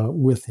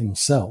with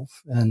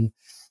himself. And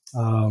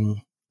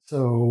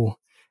so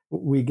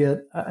we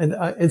get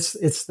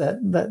it's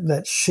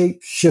that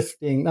shape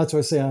shifting. That's why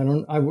I say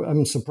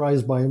I'm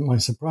surprised by my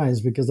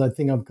surprise, because I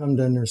think I've come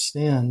to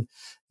understand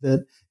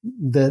that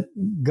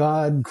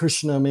God,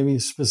 Krishna, maybe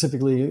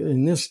specifically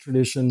in this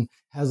tradition,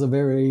 has a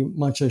very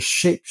much a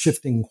shape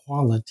shifting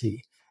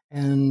quality,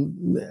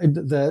 and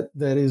that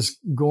is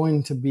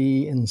going to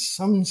be in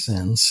some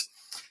sense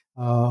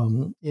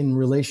in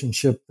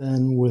relationship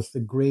then with the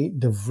great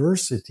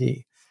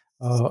diversity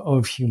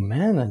of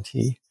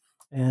humanity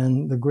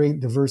and the great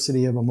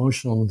diversity of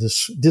emotional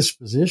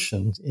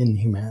dispositions in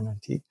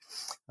humanity.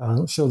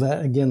 So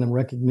that, again, the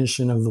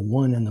recognition of the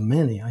one and the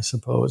many, I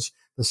suppose,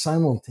 the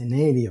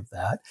simultaneity of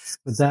that,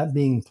 but that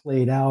being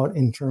played out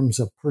in terms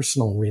of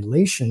personal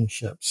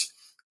relationships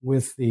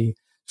with the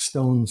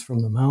stones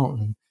from the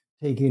mountain,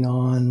 taking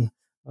on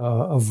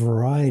a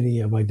variety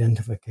of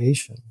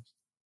identifications.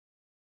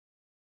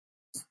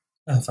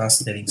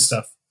 Fascinating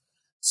stuff.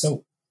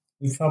 So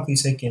we've probably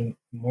taken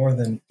more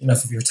than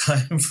enough of your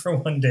time for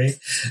one day.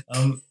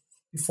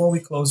 Before we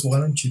close, why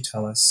don't you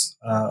tell us,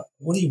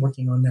 what are you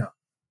working on now?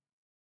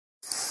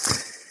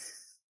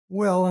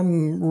 Well,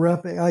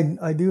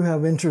 I do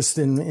have interest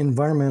in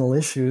environmental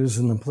issues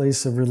and the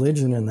place of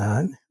religion in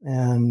that.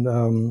 And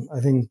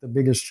I think the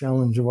biggest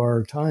challenge of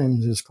our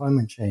times is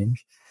climate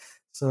change.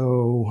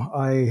 So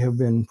I have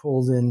been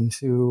pulled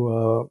into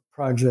a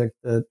project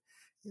that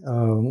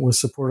was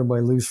supported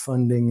by loose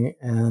funding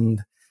and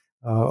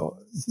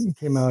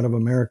came out of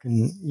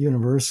American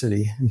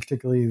University, and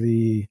particularly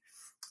the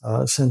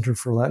Center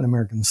for Latin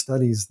American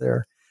Studies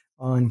there,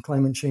 on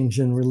climate change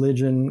and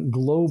religion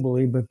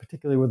globally, but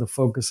particularly with a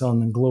focus on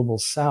the global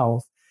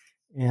South,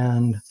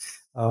 and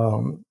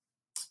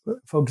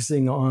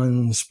focusing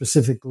on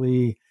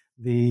specifically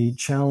the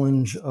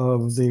challenge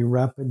of the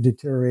rapid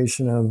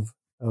deterioration of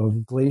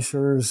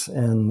glaciers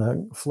and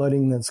the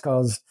flooding that's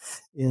caused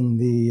in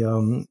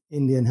the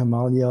Indian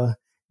Himalaya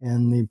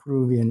and the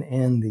Peruvian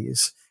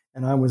Andes.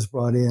 And I was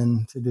brought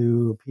in to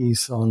do a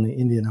piece on the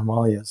Indian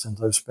Himalaya,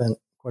 since I've spent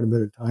quite a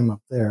bit of time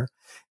up there.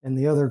 And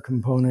the other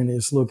component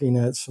is looking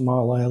at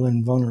Somali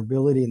Island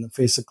vulnerability in the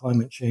face of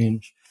climate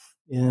change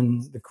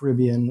in the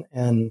Caribbean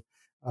and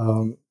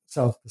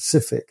South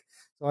Pacific.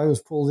 So I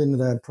was pulled into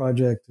that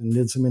project and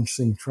did some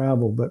interesting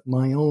travel. But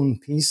my own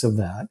piece of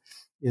that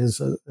is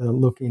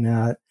looking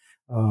at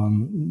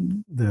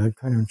the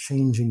kind of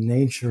changing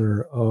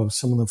nature of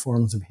some of the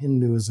forms of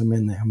Hinduism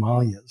in the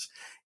Himalayas.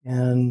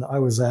 And I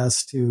was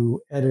asked to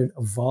edit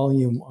a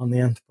volume on the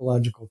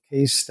anthropological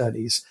case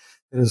studies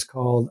that is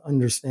called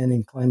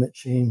Understanding Climate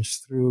Change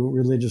Through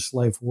Religious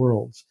Life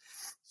Worlds.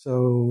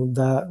 So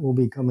that will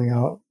be coming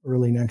out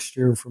early next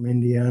year from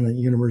Indiana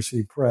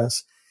University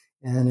Press.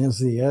 And as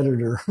the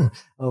editor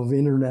of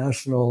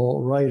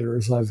international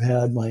writers, I've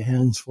had my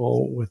hands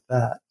full with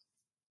that.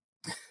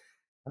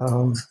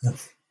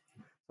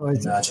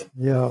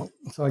 Yeah,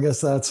 so I guess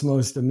that's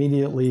most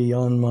immediately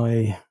on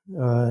my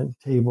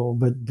table.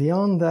 But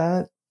beyond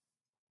that,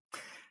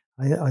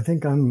 I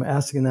think I'm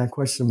asking that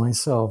question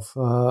myself.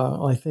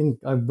 I think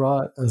I've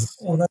brought that's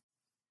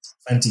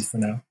plenty for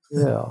now.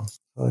 Yeah,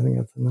 I think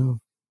that's enough.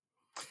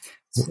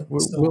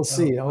 We'll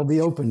see. I'll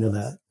be open to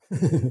that.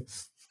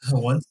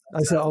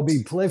 I said I'll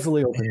be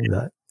playfully open to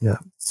that. Yeah.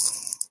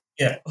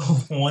 Yeah.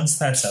 Once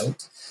that's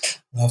out,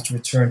 we'll have to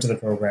return to the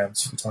program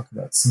so we can talk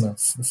about some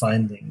of the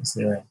findings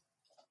there.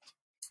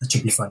 That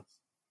should be fun.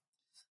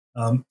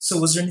 So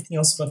was there anything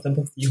else about the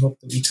book that you hope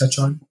that we touch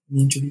on in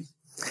the interview?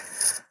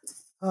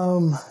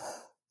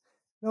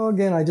 No,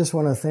 again, I just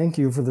want to thank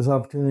you for this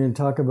opportunity to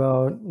talk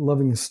about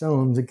Loving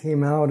Stones. It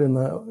came out in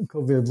the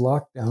COVID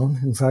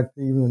lockdown. In fact,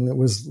 even it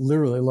was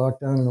literally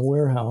locked down in a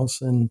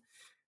warehouse. And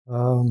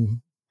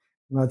I'm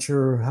not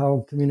sure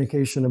how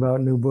communication about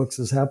new books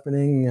is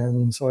happening.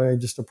 And so I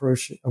just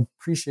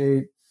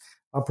appreciate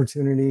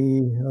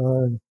opportunity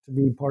to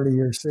be part of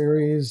your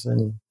series,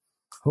 and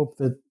hope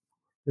that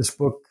this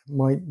book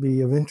might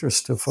be of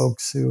interest to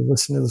folks who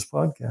listen to this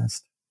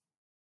podcast.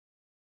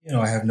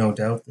 I have no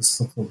doubt this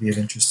book will be of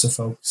interest to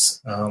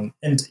folks. And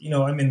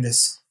I'm in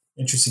this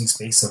interesting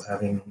space of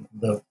having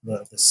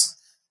this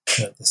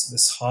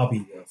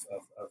hobby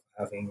of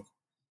having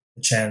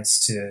the chance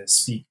to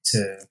speak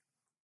to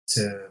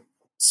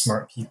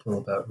smart people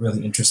about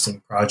really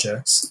interesting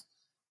projects.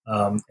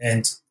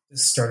 And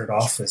this started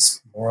off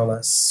as more or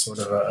less sort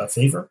of a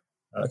favor.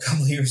 A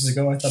couple of years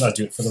ago, I thought I'd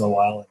do it for a little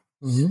while.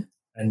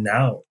 And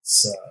now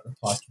it's the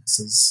podcast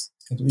has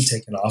completely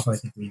taken off. I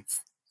think we've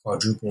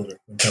quadrupled or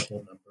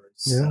quintupled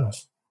numbers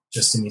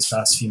just in these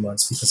past few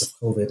months because of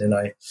COVID. And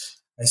I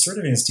sort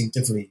of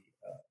instinctively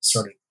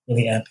started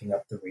really amping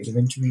up the rate of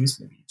interviews,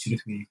 maybe 2 to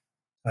 3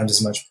 times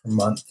as much per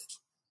month.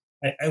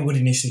 I would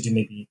initially do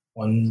maybe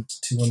 1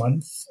 to 2 a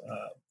month.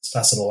 It's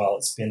past a little while.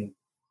 It's been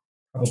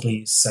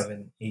probably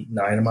 7, 8,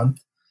 9 a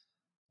month.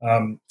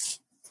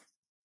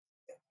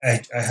 I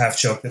have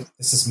joked that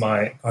this is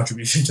my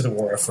contribution to the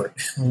war effort.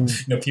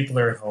 People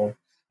are at home.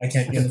 I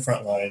can't be in the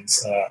front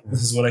lines.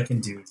 This is what I can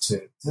do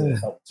to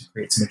help to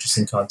create some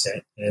interesting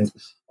content, and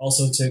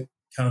also to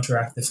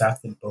counteract the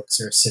fact that books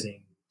are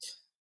sitting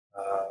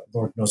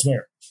Lord knows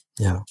where.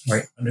 Yeah.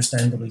 Right.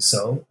 Understandably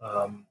so.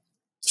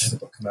 The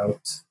book come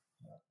out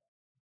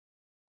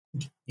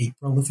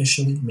April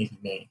officially, maybe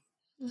May.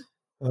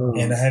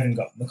 And I haven't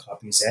gotten the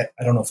copies yet.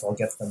 I don't know if I'll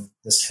get them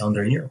this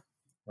calendar year.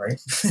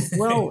 Right.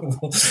 Well,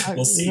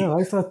 we'll see.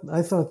 I thought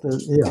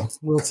that,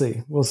 we'll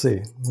see.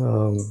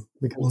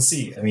 We'll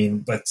see. I mean,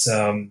 but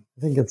I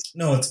think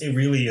it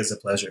really is a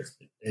pleasure.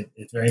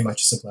 It very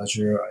much is a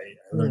pleasure. I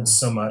learned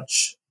so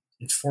much.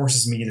 It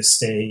forces me to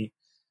stay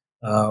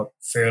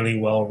fairly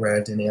well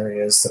read in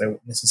areas that I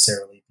wouldn't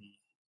necessarily be,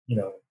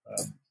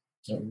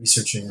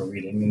 researching or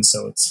reading. And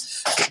so it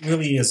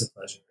really is a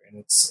pleasure. And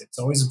it's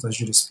always a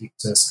pleasure to speak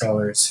to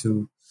scholars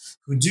who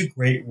do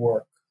great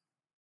work,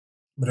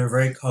 but are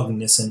very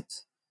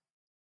cognizant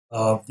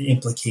of the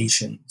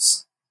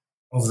implications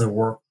of their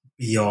work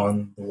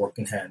beyond the work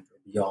in hand or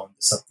beyond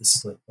the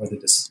subdiscipline or the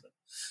discipline.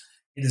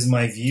 It is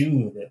my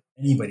view that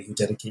anybody who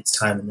dedicates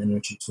time and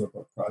energy to a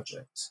book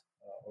project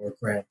or a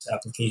grant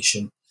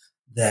application,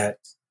 that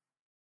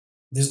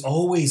there's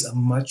always a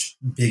much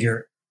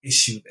bigger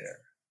issue there.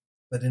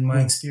 But in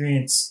my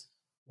experience,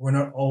 we're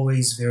not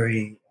always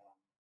very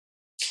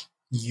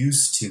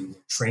used to,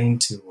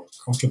 trained to, or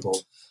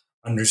comfortable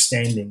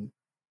understanding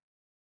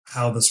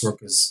how this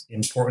work is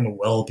important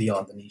well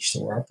beyond the niche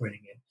that we're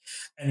operating in.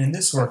 And in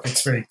this work,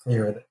 it's very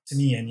clear that, to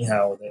me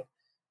anyhow,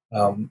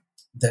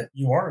 that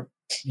you are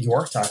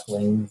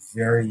tackling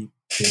very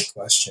big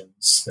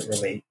questions that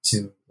relate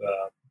to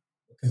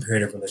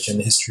comparative religion,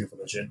 the history of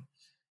religion,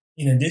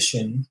 in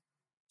addition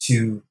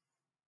to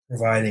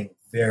providing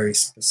very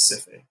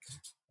specific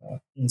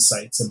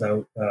insights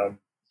about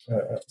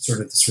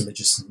sort of this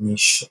religious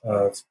niche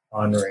of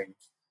honoring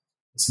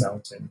this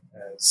mountain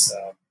as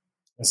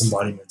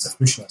embodiments of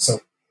Krishna.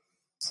 So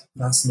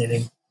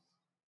fascinating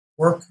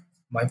work.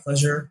 My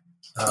pleasure.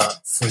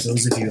 For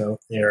those of you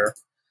out there,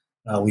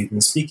 we've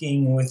been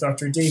speaking with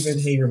Dr. David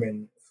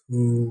Hagerman,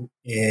 who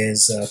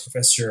is a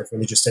professor of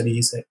religious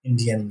studies at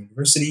Indiana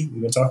University.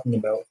 We've been talking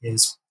about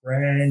his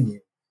brand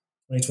new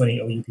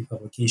 2020 OUP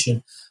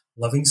publication,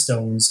 Loving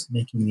Stones,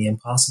 Making the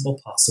Impossible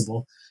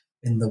Possible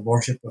in the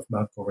Worship of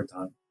Mount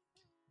Govardhan.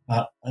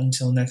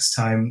 Until next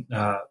time,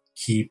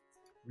 keep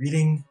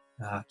reading,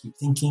 keep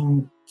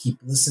thinking, keep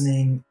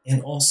listening,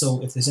 and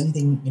also if there's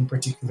anything in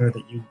particular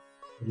that you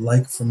would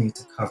like for me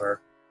to cover,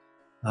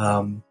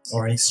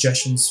 or any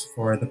suggestions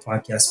for the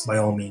podcast, by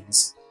all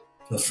means,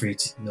 feel free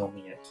to email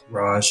me at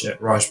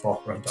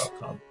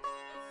raj@rajbalkaran.com.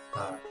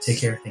 Take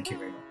care. Thank you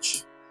very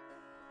much.